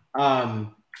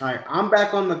 All right, I'm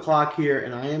back on the clock here,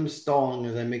 and I am stalling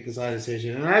as I make this last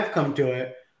decision, and I've come to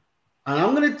it. And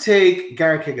I'm going to take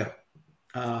Garrett Higo.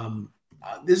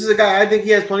 This is a guy, I think he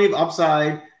has plenty of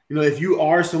upside. If you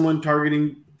are someone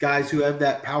targeting guys who have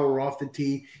that power off the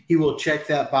tee, he will check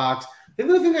that box. The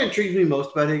other thing that intrigues me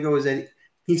most about Higo is that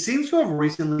he seems to have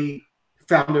recently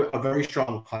found a very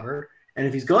strong putter. And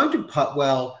if he's going to putt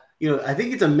well, I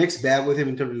think it's a mixed bag with him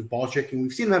in terms of ball striking.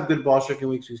 We've seen him have good ball striking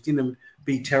weeks. We've seen him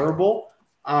be terrible.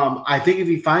 I think if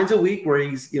he finds a week where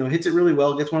he's, hits it really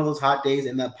well, gets one of those hot days,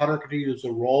 and that putter continues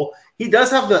to roll, he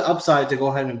does have the upside to go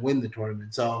ahead and win the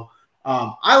tournament. So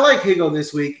I like Higo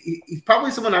this week. He's probably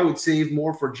someone I would save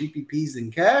more for GPPs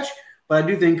than cash, but I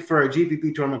do think for a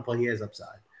GPP tournament play, he has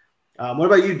upside. What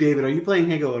about you, David? Are you playing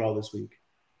Higo at all this week?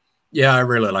 Yeah, I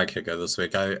really like Higo this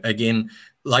week.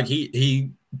 He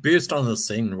burst on the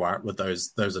scene, right, with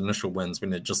those initial wins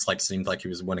when it just seemed like he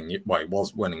was winning. Well, he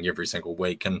was winning every single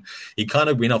week, and he kind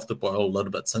of went off the boil a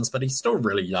little bit since, but he's still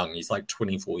really young. He's like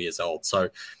 24 years old. So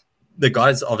the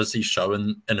guy's obviously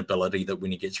shown an ability that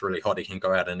when he gets really hot, he can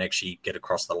go out and actually get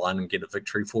across the line and get a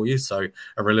victory for you. So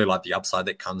I really like the upside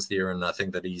that comes there, and I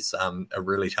think that he's a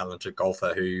really talented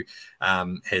golfer who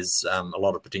has a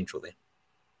lot of potential there.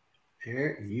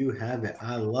 There you have it.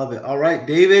 I love it. All right,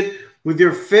 David, with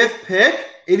your fifth pick,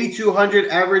 8,200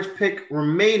 average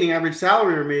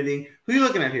salary remaining. Who are you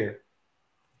looking at here?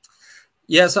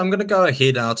 Yeah, so I'm going to go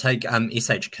ahead and I'll take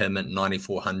SH Kim at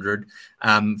 9,400.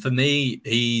 For me,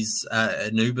 he's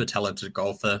an uber talented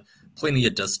golfer, plenty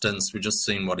of distance. We've just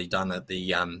seen what he done at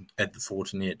the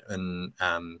Fortinet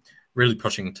and really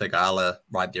pushing Tagala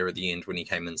right there at the end when he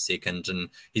came in second. And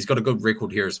he's got a good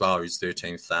record here as well. He was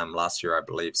 13th last year, I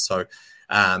believe. So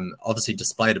obviously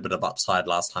displayed a bit of upside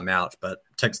last time out, but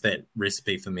ticks that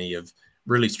recipe for me of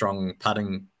really strong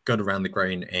putting, good around the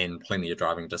green, and plenty of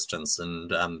driving distance.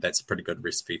 And that's a pretty good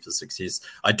recipe for success.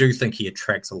 I do think he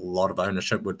attracts a lot of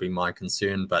ownership, would be my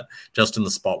concern, but just in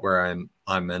the spot where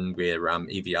I'm in, where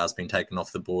EVR has been taken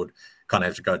off the board, kind of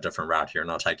have to go a different route here, and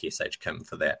I'll take SH Kim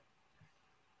for that.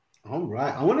 All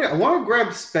right. I want to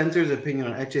grab Spencer's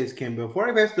opinion on SH Kim. Before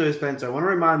I pass to Spencer, I want to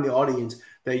remind the audience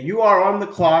that you are on the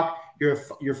clock.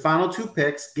 Your final two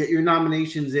picks. Get your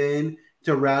nominations in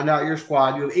to round out your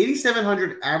squad. You have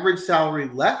 8,700 average salary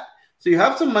left, so you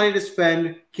have some money to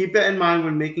spend. Keep that in mind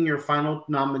when making your final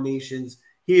nominations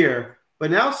here.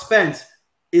 But now, Spence,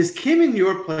 is Kim in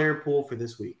your player pool for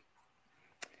this week?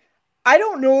 I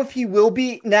don't know if he will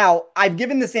be. Now, I've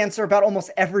given this answer about almost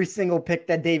every single pick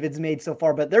that David's made so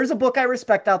far, but there's a book I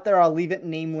respect out there. I'll leave it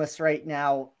nameless right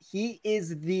now. He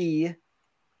is the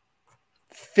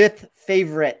fifth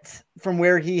favorite from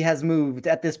where he has moved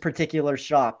at this particular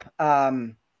shop.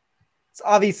 It's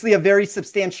obviously a very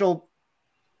substantial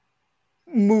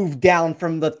move down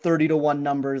from the 30-1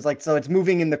 numbers. So it's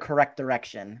moving in the correct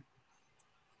direction.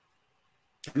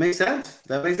 That makes sense.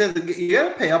 You got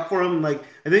to pay up for him. I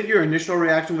think your initial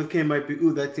reaction with Kim might be,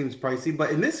 ooh, that seems pricey.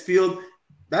 But in this field,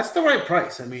 that's the right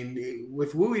price. I mean,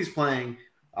 with Woo he's playing,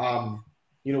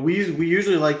 we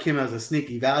usually like him as a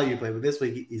sneaky value play, but this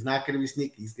week he's not going to be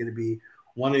sneaky. He's going to be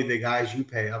one of the guys you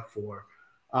pay up for.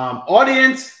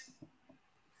 Audience,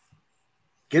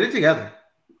 get it together.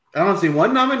 I don't see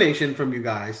one nomination from you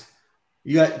guys.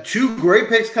 You got 2 great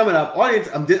picks coming up. Audience,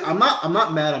 I'm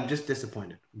not mad. I'm just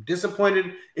disappointed. I'm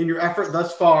disappointed in your effort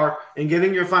thus far in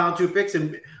getting your final 2 picks,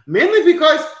 and mainly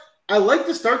because I like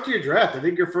the start to your draft. I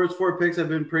think your first 4 picks have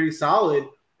been pretty solid,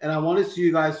 and I want to see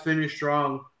you guys finish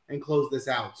strong and close this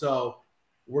out. So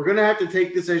we're going to have to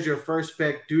take this as your first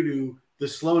pick due to the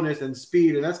slowness and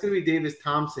speed, and that's going to be Davis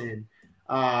Thompson.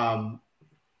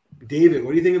 David,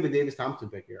 what do you think of the Davis Thompson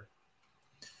pick here?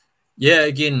 Yeah,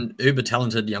 again, uber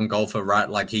talented young golfer, right?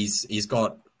 Like he's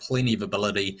got plenty of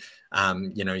ability.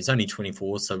 He's only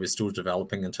 24, so we're still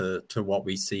developing into what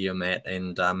we see him at.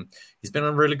 And he's been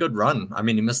on a really good run. I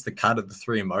mean, he missed the cut at the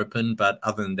 3M Open, but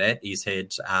other than that, he's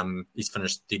finished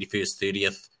 31st,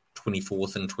 30th,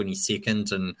 24th, and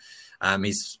 22nd, and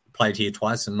he's played here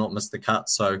twice and not missed the cut.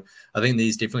 So I think that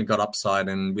he's definitely got upside,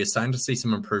 and we're starting to see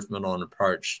some improvement on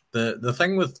approach. The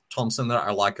thing with Thompson that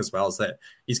I like as well is that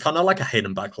he's kind of like a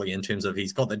Hayden Buckley in terms of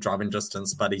he's got the driving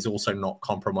distance, but he's also not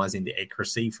compromising the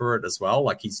accuracy for it as well.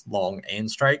 Like he's long and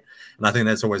straight. And I think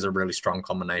that's always a really strong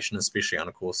combination, especially on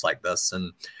a course like this.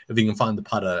 And if he can find the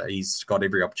putter, he's got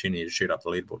every opportunity to shoot up the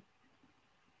leaderboard.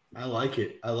 I like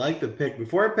it. I like the pick.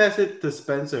 Before I pass it to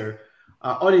Spencer,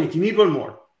 audience, you need one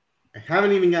more. I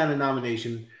haven't even gotten a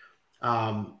nomination.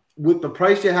 With the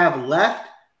price you have left,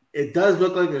 it does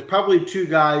look like there's probably 2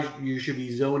 guys you should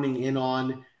be zoning in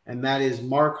on, and that is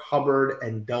Mark Hubbard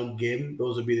and Doug Gibb.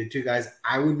 Those would be the 2 guys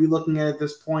I would be looking at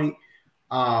this point.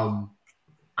 I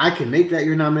can make that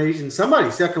your nomination. Somebody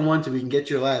second one so we can get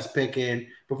your last pick in.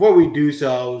 Before we do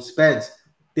so, Spence,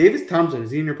 Davis Thompson,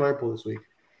 is he in your player pool this week?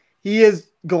 He is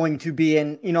going to be.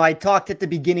 And, I talked at the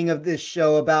beginning of this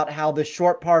show about how the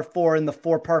short par 4 and the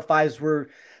 4 par 5s were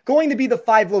going to be the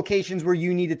 5 locations where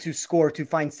you needed to score to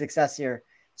find success here.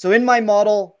 So in my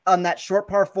model on that short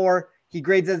par 4, he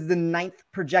grades as the 9th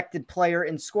projected player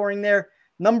in scoring there.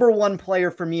 Number 1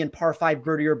 player for me in par 5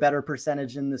 birdie or better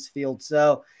percentage in this field.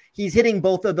 So he's hitting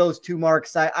both of those 2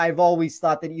 marks. I've always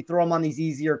thought that you throw him on these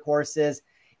easier courses,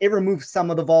 it removes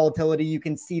some of the volatility. You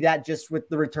can see that just with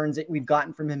the returns that we've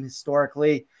gotten from him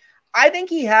historically. I think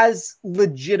he has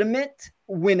legitimate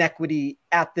win equity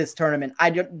at this tournament. I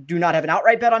do not have an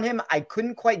outright bet on him. I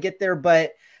couldn't quite get there,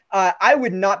 but I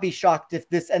would not be shocked if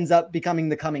this ends up becoming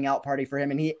the coming out party for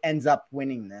him and he ends up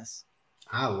winning this.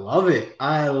 I love it.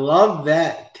 I love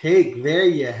that take. There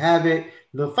you have it.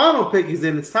 The final pick is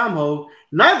in. It's Tom Hogue.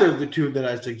 Neither of the 2 that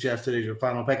I suggested is your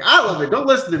final pick. I love it. Don't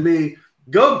listen to me.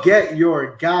 Go get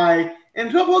your guy.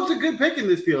 And 12 Hogue's a good pick in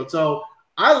this field. So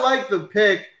I like the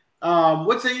pick.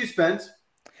 What say you, Spence?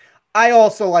 I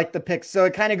also like the pick. So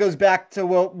it kind of goes back to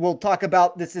what we'll talk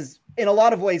about. This is in a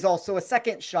lot of ways also a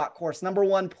second shot course. Number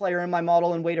 1 player in my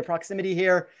model in weight of proximity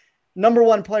here. Number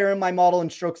 1 player in my model in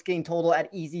strokes gained total at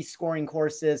easy scoring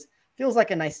courses. Feels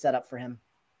like a nice setup for him.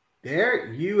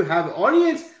 There you have it.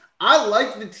 Audience, I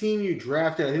like the team you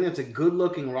drafted. I think that's a good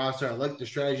looking roster. I like the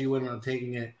strategy you went around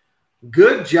taking it.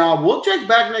 Good job. We'll check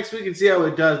back next week and see how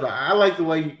it does, but I like the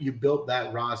way you built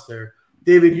that roster.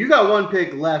 David, you got 1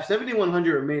 pick left,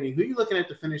 7,100 remaining. Who are you looking at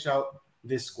to finish out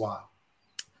this squad?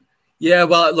 Yeah,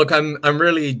 well, look, I'm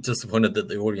really disappointed that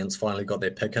the audience finally got their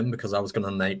pick in because I was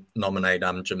going to nominate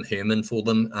Jim Herman for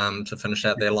them to finish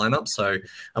out their lineup. So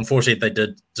unfortunately,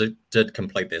 they did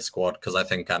complete their squad because I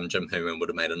think Jim Herman would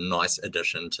have made a nice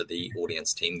addition to the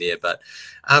audience team there. But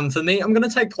for me, I'm going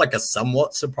to take like a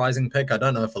somewhat surprising pick. I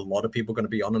don't know if a lot of people are going to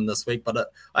be on him this week, but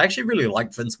I actually really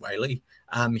like Vince Whaley.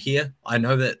 Here, I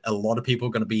know that a lot of people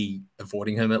are going to be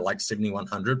avoiding him at like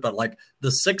 7,100, but like the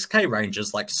 6K range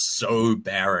is like so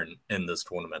barren in this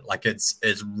tournament. Like it's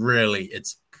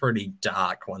pretty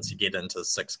dark once you get into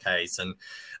 6Ks. And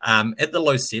at the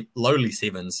lowly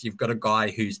sevens, you've got a guy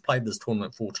who's played this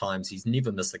tournament 4 times. He's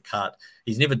never missed a cut.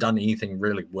 He's never done anything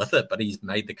really with it, but he's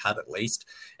made the cut at least.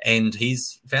 And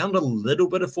he's found a little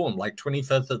bit of form, like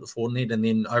 25th at the Fortinet, and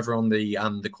then over on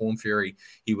the Corn Ferry,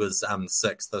 he was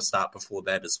 6th the start before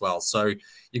that as well. So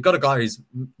you've got a guy who's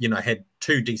had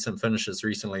 2 decent finishes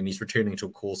recently, and he's returning to a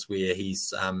course where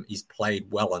he's played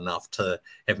well enough to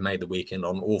have made the weekend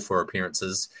on all 4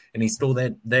 appearances, and he's still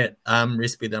that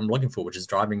recipe that I'm looking for, which is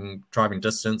driving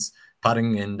distance,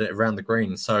 putting, and around the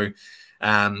green. So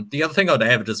The other thing I'd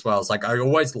add as well is like I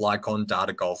always like on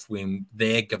Data Golf when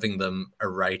they're giving them a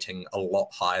rating a lot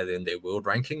higher than their world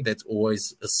ranking. That's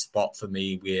always a spot for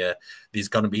me where there's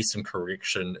going to be some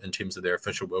correction in terms of their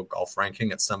official world golf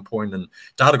ranking at some point. And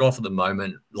Data Golf at the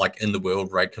moment, like in the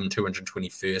world, rate him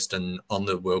 221st, and on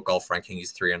the world golf ranking,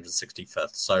 he's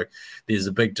 365th. So there's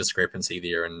a big discrepancy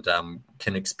there, and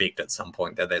can expect at some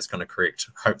point that that's going to correct,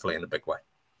 hopefully in a big way.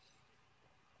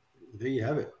 There you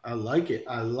have it. I like it.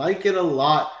 I like it a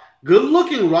lot. Good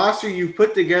looking roster you've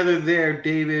put together there,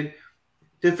 David.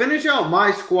 To finish out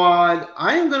my squad,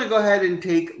 I am going to go ahead and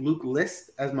take Luke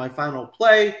List as my final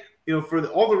play. For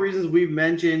all the reasons we've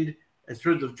mentioned in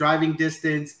terms of driving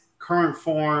distance, current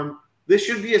form, this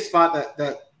should be a spot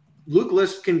that Luke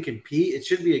List can compete. It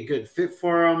should be a good fit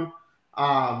for him.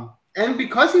 And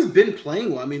because he's been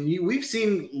playing well, I mean, we've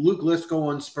seen Luke List go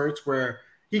on spurts where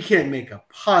he can't make a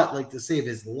putt, like to save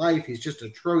his life. He's just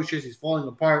atrocious. He's falling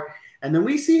apart. And then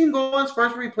we see him go on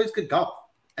spurts where he plays good golf.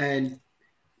 And,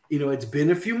 it's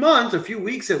been a few months, a few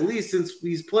weeks at least since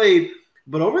he's played.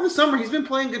 But over the summer, he's been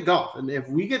playing good golf. And if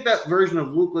we get that version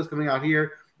of Luke List coming out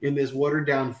here in this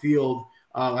watered-down field,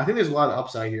 I think there's a lot of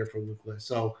upside here for Luke List.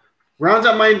 So rounds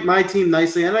out my team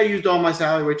nicely. And I used all my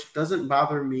salary, which doesn't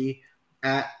bother me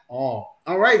at all.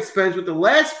 All right, Spence, with the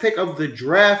last pick of the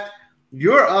draft,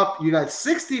 you're up. You got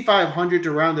 6,500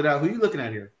 to round it out. Who are you looking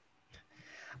at here?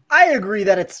 I agree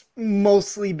that it's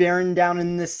mostly bearing down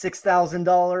in this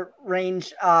 $6,000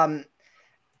 range. I'm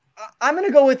going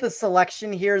to go with a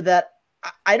selection here that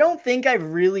I don't think I've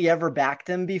really ever backed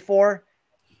him before.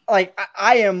 Like,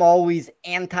 I am always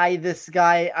anti this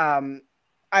guy.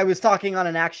 I was talking on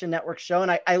an Action Network show,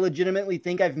 and I legitimately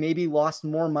think I've maybe lost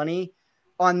more money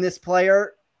on this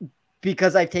player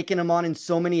because I've taken him on in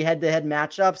so many head-to-head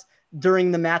matchups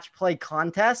during the match play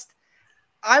contest.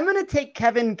 I'm going to take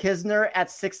Kevin Kisner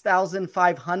at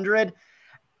 6,500.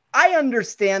 I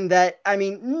understand that,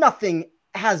 nothing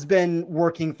has been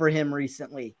working for him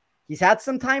recently. He's had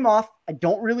some time off. I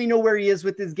don't really know where he is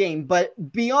with his game, but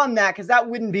beyond that, because that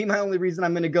wouldn't be my only reason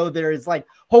I'm going to go there, is like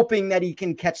hoping that he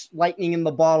can catch lightning in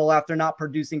the bottle after not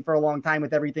producing for a long time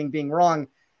with everything being wrong.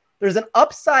 There's an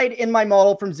upside in my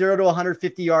model from 0 to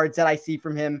 150 yards that I see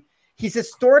from him. He's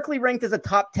historically ranked as a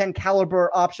top 10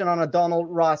 caliber option on a Donald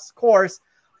Ross course.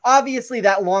 Obviously,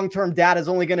 that long-term data is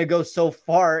only going to go so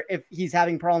far if he's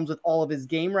having problems with all of his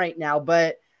game right now.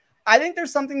 But I think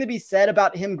there's something to be said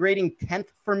about him grading 10th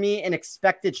for me in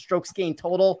expected strokes gained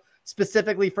total,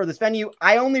 specifically for this venue.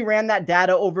 I only ran that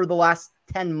data over the last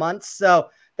 10 months, so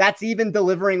that's even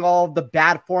delivering all of the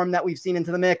bad form that we've seen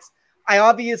into the mix. I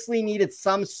obviously needed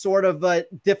some sort of a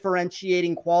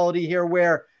differentiating quality here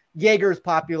where Jaeger's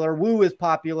popular, Wu is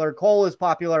popular, Cole is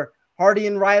popular, Hardy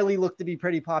and Riley look to be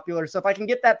pretty popular. So if I can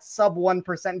get that sub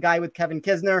 1% guy with Kevin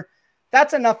Kisner,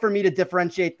 that's enough for me to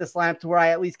differentiate this lineup to where I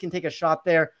at least can take a shot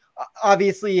there.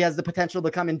 Obviously, he has the potential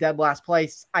to come in dead last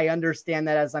place. I understand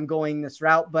that as I'm going this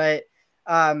route, but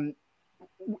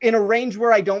in a range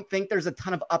where I don't think there's a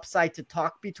ton of upside to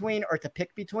talk between or to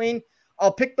pick between,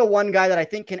 I'll pick the one guy that I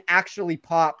think can actually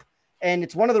pop. And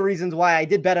it's one of the reasons why I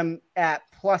did bet him at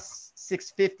plus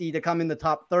 650 to come in the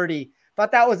top 30.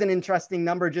 Thought that was an interesting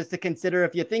number just to consider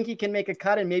if you think he can make a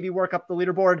cut and maybe work up the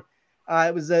leaderboard.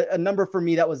 It was a number for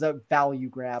me that was a value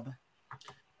grab.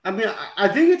 I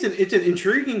think it's an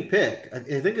intriguing pick.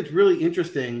 I think it's really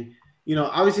interesting.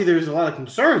 Obviously there's a lot of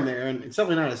concern there, and it's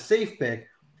definitely not a safe pick.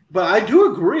 But I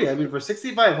do agree. For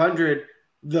 6,500,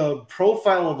 the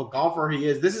profile of a golfer he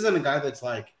is, this isn't a guy that's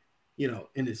like,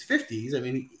 in his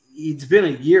 50s. It's been a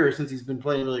year since he's been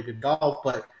playing really good golf,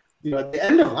 but at the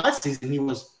end of last season, he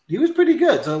was pretty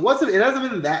good. So it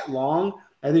hasn't been that long.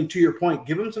 I think to your point,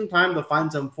 give him some time to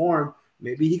find some form.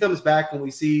 Maybe he comes back and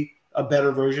we see a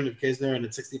better version of Kisner, and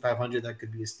at 6,500, that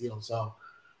could be a steal. So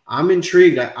I'm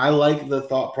intrigued. I like the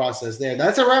thought process there.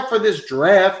 That's a wrap for this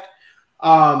draft.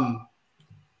 I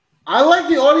like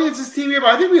the audience's team here,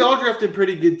 but I think we all drafted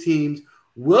pretty good teams.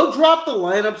 We'll drop the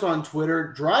lineups on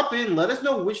Twitter. Drop in. Let us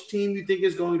know which team you think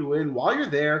is going to win. While you're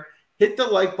there, hit the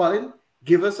like button.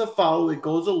 Give us a follow. It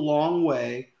goes a long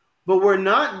way. But we're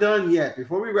not done yet.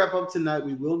 Before we wrap up tonight,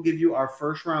 we will give you our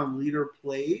first-round leader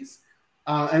plays.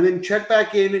 And then check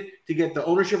back in to get the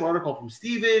ownership article from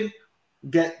Steven,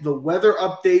 get the weather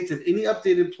updates and any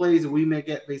updated plays that we may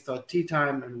get based on tee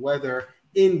time and weather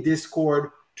in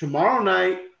Discord tomorrow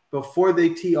night before they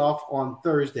tee off on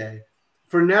Thursday.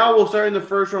 For now, we'll start in the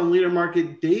first-round leader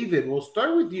market. David, we'll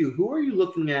start with you. Who are you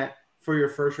looking at for your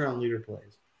first-round leader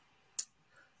plays?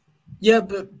 Yeah,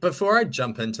 but before I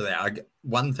jump into that,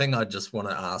 one thing I just want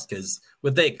to ask is,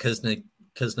 with that Kisner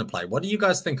Kisner play, what do you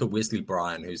guys think of Wesley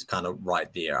Bryan, who's kind of right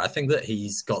there? I think that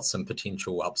he's got some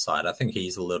potential upside. I think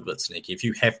he's a little bit sneaky. If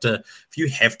you have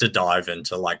to dive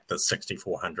into like the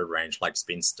 6,400 range, like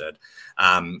Spence did,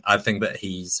 I think that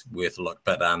he's worth a look.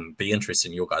 But be interested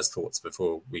in your guys' thoughts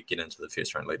before we get into the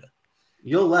first round leader.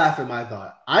 You'll laugh at my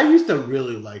thought. I used to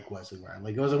really like Wesley Bryan.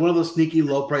 Like, it was one of those sneaky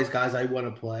low price guys I want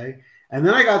to play. And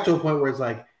then I got to a point where it's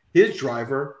like his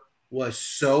driver was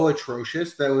so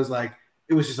atrocious that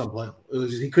it was just unplayable. It was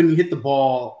just, he couldn't hit the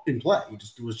ball in play.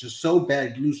 It was just so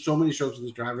bad. He lose so many strokes with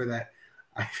his driver that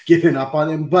I've given up on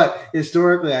him. But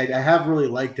historically, I have really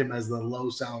liked him as the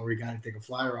low salary guy to take a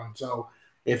flyer on. So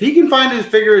if he can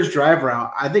figure his driver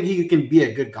out, I think he can be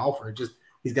a good golfer. Just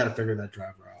he's got to figure that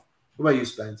driver out. What about you,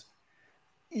 Spence?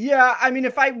 Yeah, I mean,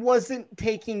 if I wasn't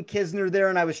taking Kisner there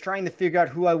and I was trying to figure out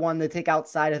who I wanted to take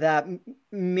outside of that,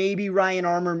 maybe Ryan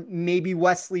Armour, maybe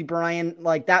Wesley Bryan,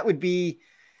 like that would be,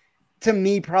 to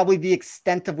me, probably the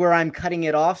extent of where I'm cutting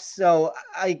it off. So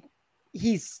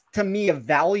he's, to me, a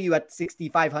value at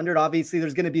 6,500. Obviously,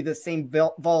 there's going to be the same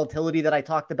volatility that I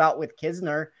talked about with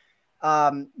Kisner.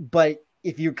 But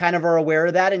if you kind of are aware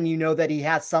of that and you know that he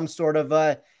has some sort of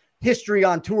a history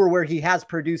on tour where he has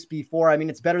produced before, I mean,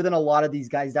 it's better than a lot of these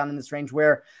guys down in this range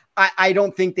where I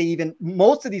don't think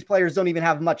most of these players don't even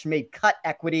have much made cut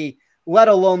equity, let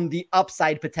alone the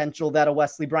upside potential that a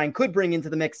Wesley Bryan could bring into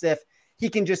the mix if he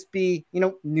can just be,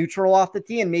 neutral off the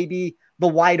tee, and maybe the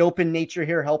wide open nature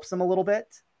here helps him a little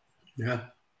bit. Yeah,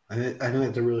 I think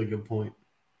that's a really good point.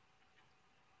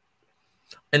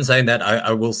 In saying that,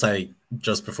 I will say,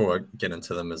 just before I get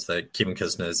into them, is that Kevin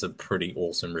Kisner has a pretty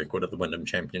awesome record at the Wyndham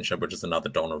Championship, which is another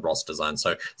Donald Ross design.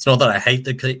 So it's not that I hate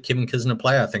the Kevin Kisner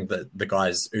play. I think that the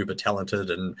guy's uber talented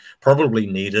and probably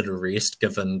needed a rest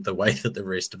given the way that the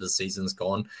rest of his season's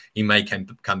gone. He may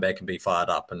come back and be fired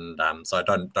up, and so I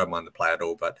don't mind the play at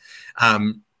all. But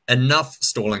enough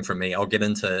stalling from me. I'll get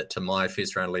into my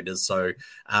first round leaders. So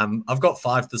I've got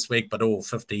 5 this week, but all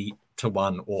 50 to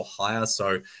 1 or higher.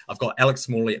 So I've got Alex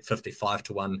Smalley at 55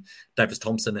 to 1, Davis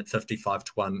Thompson at 55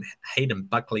 to 1, Hayden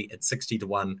Buckley at 60 to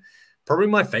 1. Probably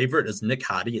my favorite is Nick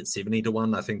Hardy at 70 to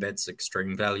 1. I think that's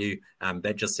extreme value.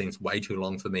 That just seems way too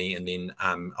long for me. And then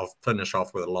I'll finish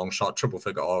off with a long shot, triple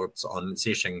figure odds on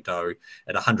Zheshang Do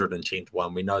at 110 to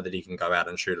 1. We know that he can go out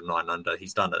and shoot a 9 under.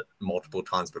 He's done it multiple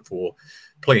times before,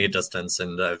 plenty of distance,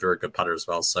 and a very good putter as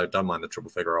well. So don't mind the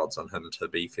triple figure odds on him to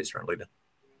be first round leader.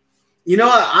 You know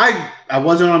what? I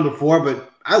wasn't on before,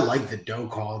 but I like the dough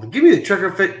call. Give me the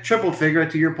triple figure,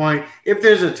 to your point. If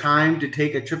there's a time to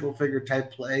take a triple figure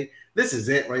type play, this is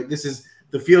it, right?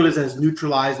 The field is as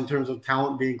neutralized in terms of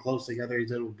talent being close together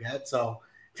as it'll get. So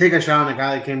take a shot on a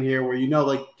guy that came here where,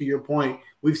 like, to your point,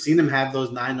 we've seen him have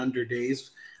those 9 under days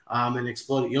and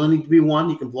explode. You only need to be 1.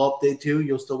 You can blow up day 2.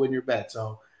 You'll still win your bet.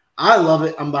 So I love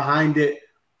it. I'm behind it.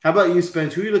 How about you,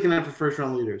 Spence? Who are you looking at for first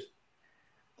round leaders?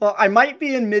 Well, I might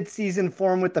be in mid-season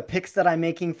form with the picks that I'm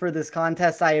making for this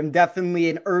contest. I am definitely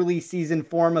in early season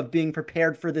form of being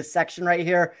prepared for this section right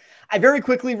here. I very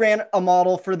quickly ran a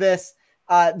model for this.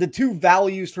 The 2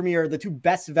 values for me, or the 2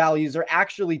 best values, are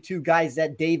actually 2 guys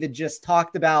that David just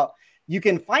talked about. You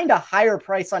can find a higher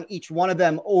price on each one of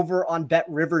them over on Bet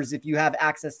Rivers if you have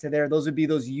access to there. Those would be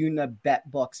those Unibet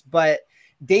books. But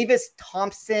Davis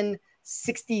Thompson,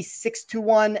 66 to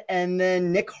 1, and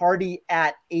then Nick Hardy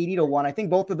at 80 to 1. I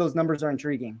think both of those numbers are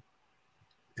intriguing.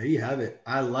 There you have it.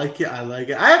 I like it.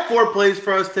 I have 4 plays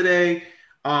for us today.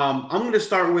 I'm going to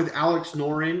start with Alex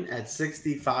Noren at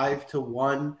 65 to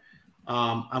 1.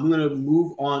 I'm going to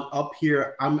move on up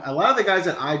here. A lot of the guys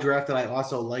that I drafted, I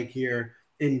also like here.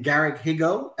 In Garrick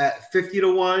Higo at 50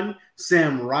 to 1,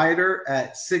 Sam Ryder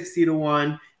at 60 to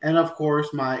 1, and of course,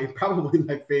 probably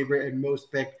my favorite and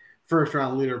most picked first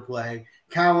round leader play,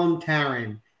 Callum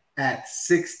Tarren at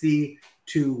 60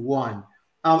 to 1.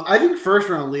 I think first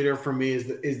round leader for me is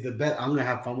the bet I'm going to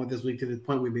have fun with this week, to the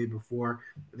point we made before.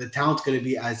 The talent's going to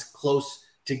be as close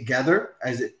together,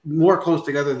 more close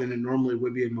together than it normally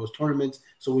would be in most tournaments.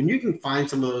 So when you can find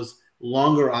some of those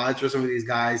longer odds for some of these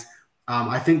guys,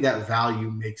 I think that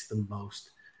value makes the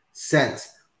most sense.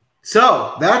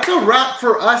 So that's a wrap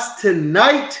for us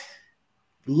tonight.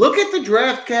 Look at the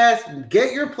Draftcast,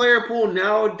 get your player pool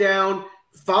narrowed down,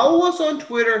 follow us on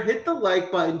Twitter, hit the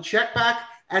like button, check back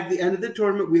at the end of the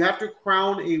tournament. We have to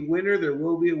crown a winner. There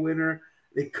will be a winner.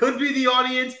 It could be the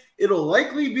audience. It'll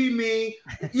likely be me.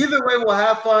 Either way, we'll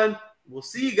have fun. We'll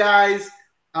see you guys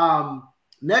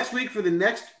next week for the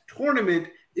next tournament.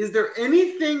 Is there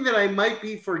anything that I might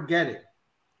be forgetting?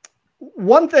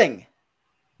 One thing.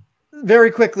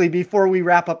 Very quickly before we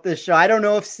wrap up this show, I don't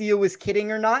know if Sia was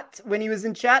kidding or not when he was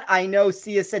in chat. I know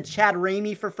Sia said Chad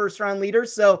Ramey for first round leader,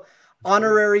 so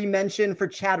honorary mention for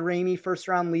Chad Ramey, first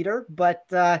round leader, but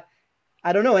I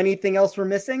don't know. Anything else we're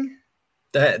missing?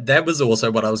 That was also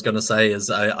what I was going to say. Is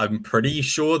I'm pretty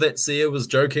sure that Sia was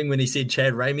joking when he said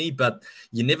Chad Ramey, but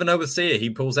you never know with Sia. He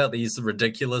pulls out these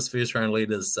ridiculous first round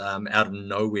leaders out of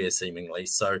nowhere, seemingly.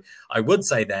 So I would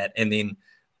say that, and then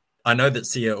I know that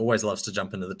Sia always loves to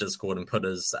jump into the Discord and put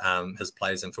his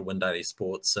plays in for Win Daily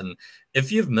Sports. And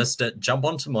if you've missed it, jump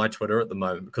onto my Twitter at the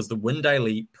moment, because the Win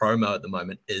Daily promo at the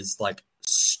moment is like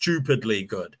stupidly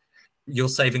good. You're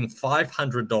saving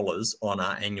 $500 on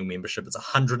our annual membership. It's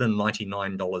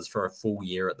 $199 for a full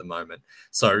year at the moment.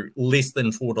 So less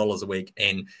than $4 a week.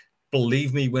 And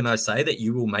believe me when I say that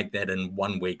you will make that in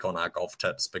 1 week on our golf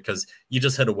tips, because you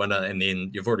just hit a winner and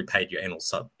then you've already paid your annual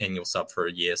sub for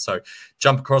a year. So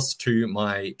jump across to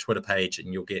my Twitter page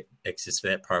and you'll get access to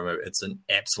that promo. It's an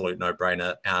absolute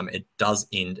no-brainer. It does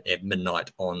end at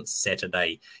midnight on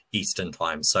Saturday Eastern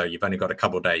time. So you've only got a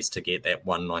couple of days to get that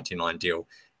 $199 deal.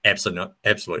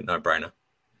 Absolute no-brainer.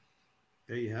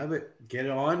 There you have it. Get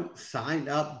it on, sign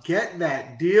up, get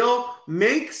that deal,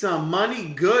 make some money.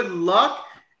 Good luck.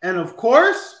 And of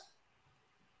course,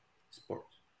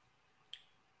 sports.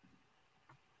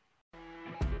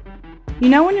 You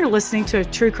know when you're listening to a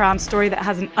true crime story that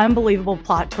has an unbelievable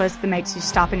plot twist that makes you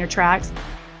stop in your tracks?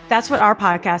 That's what our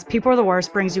podcast, People Are the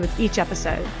Worst, brings you with each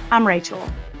episode. I'm Rachel.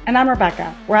 And I'm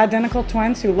Rebecca. We're identical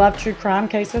twins who love true crime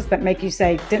cases that make you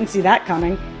say, didn't see that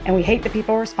coming, and we hate the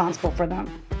people responsible for them.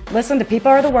 Listen to People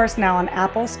Are the Worst now on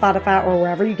Apple, Spotify, or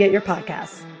wherever you get your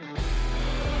podcasts.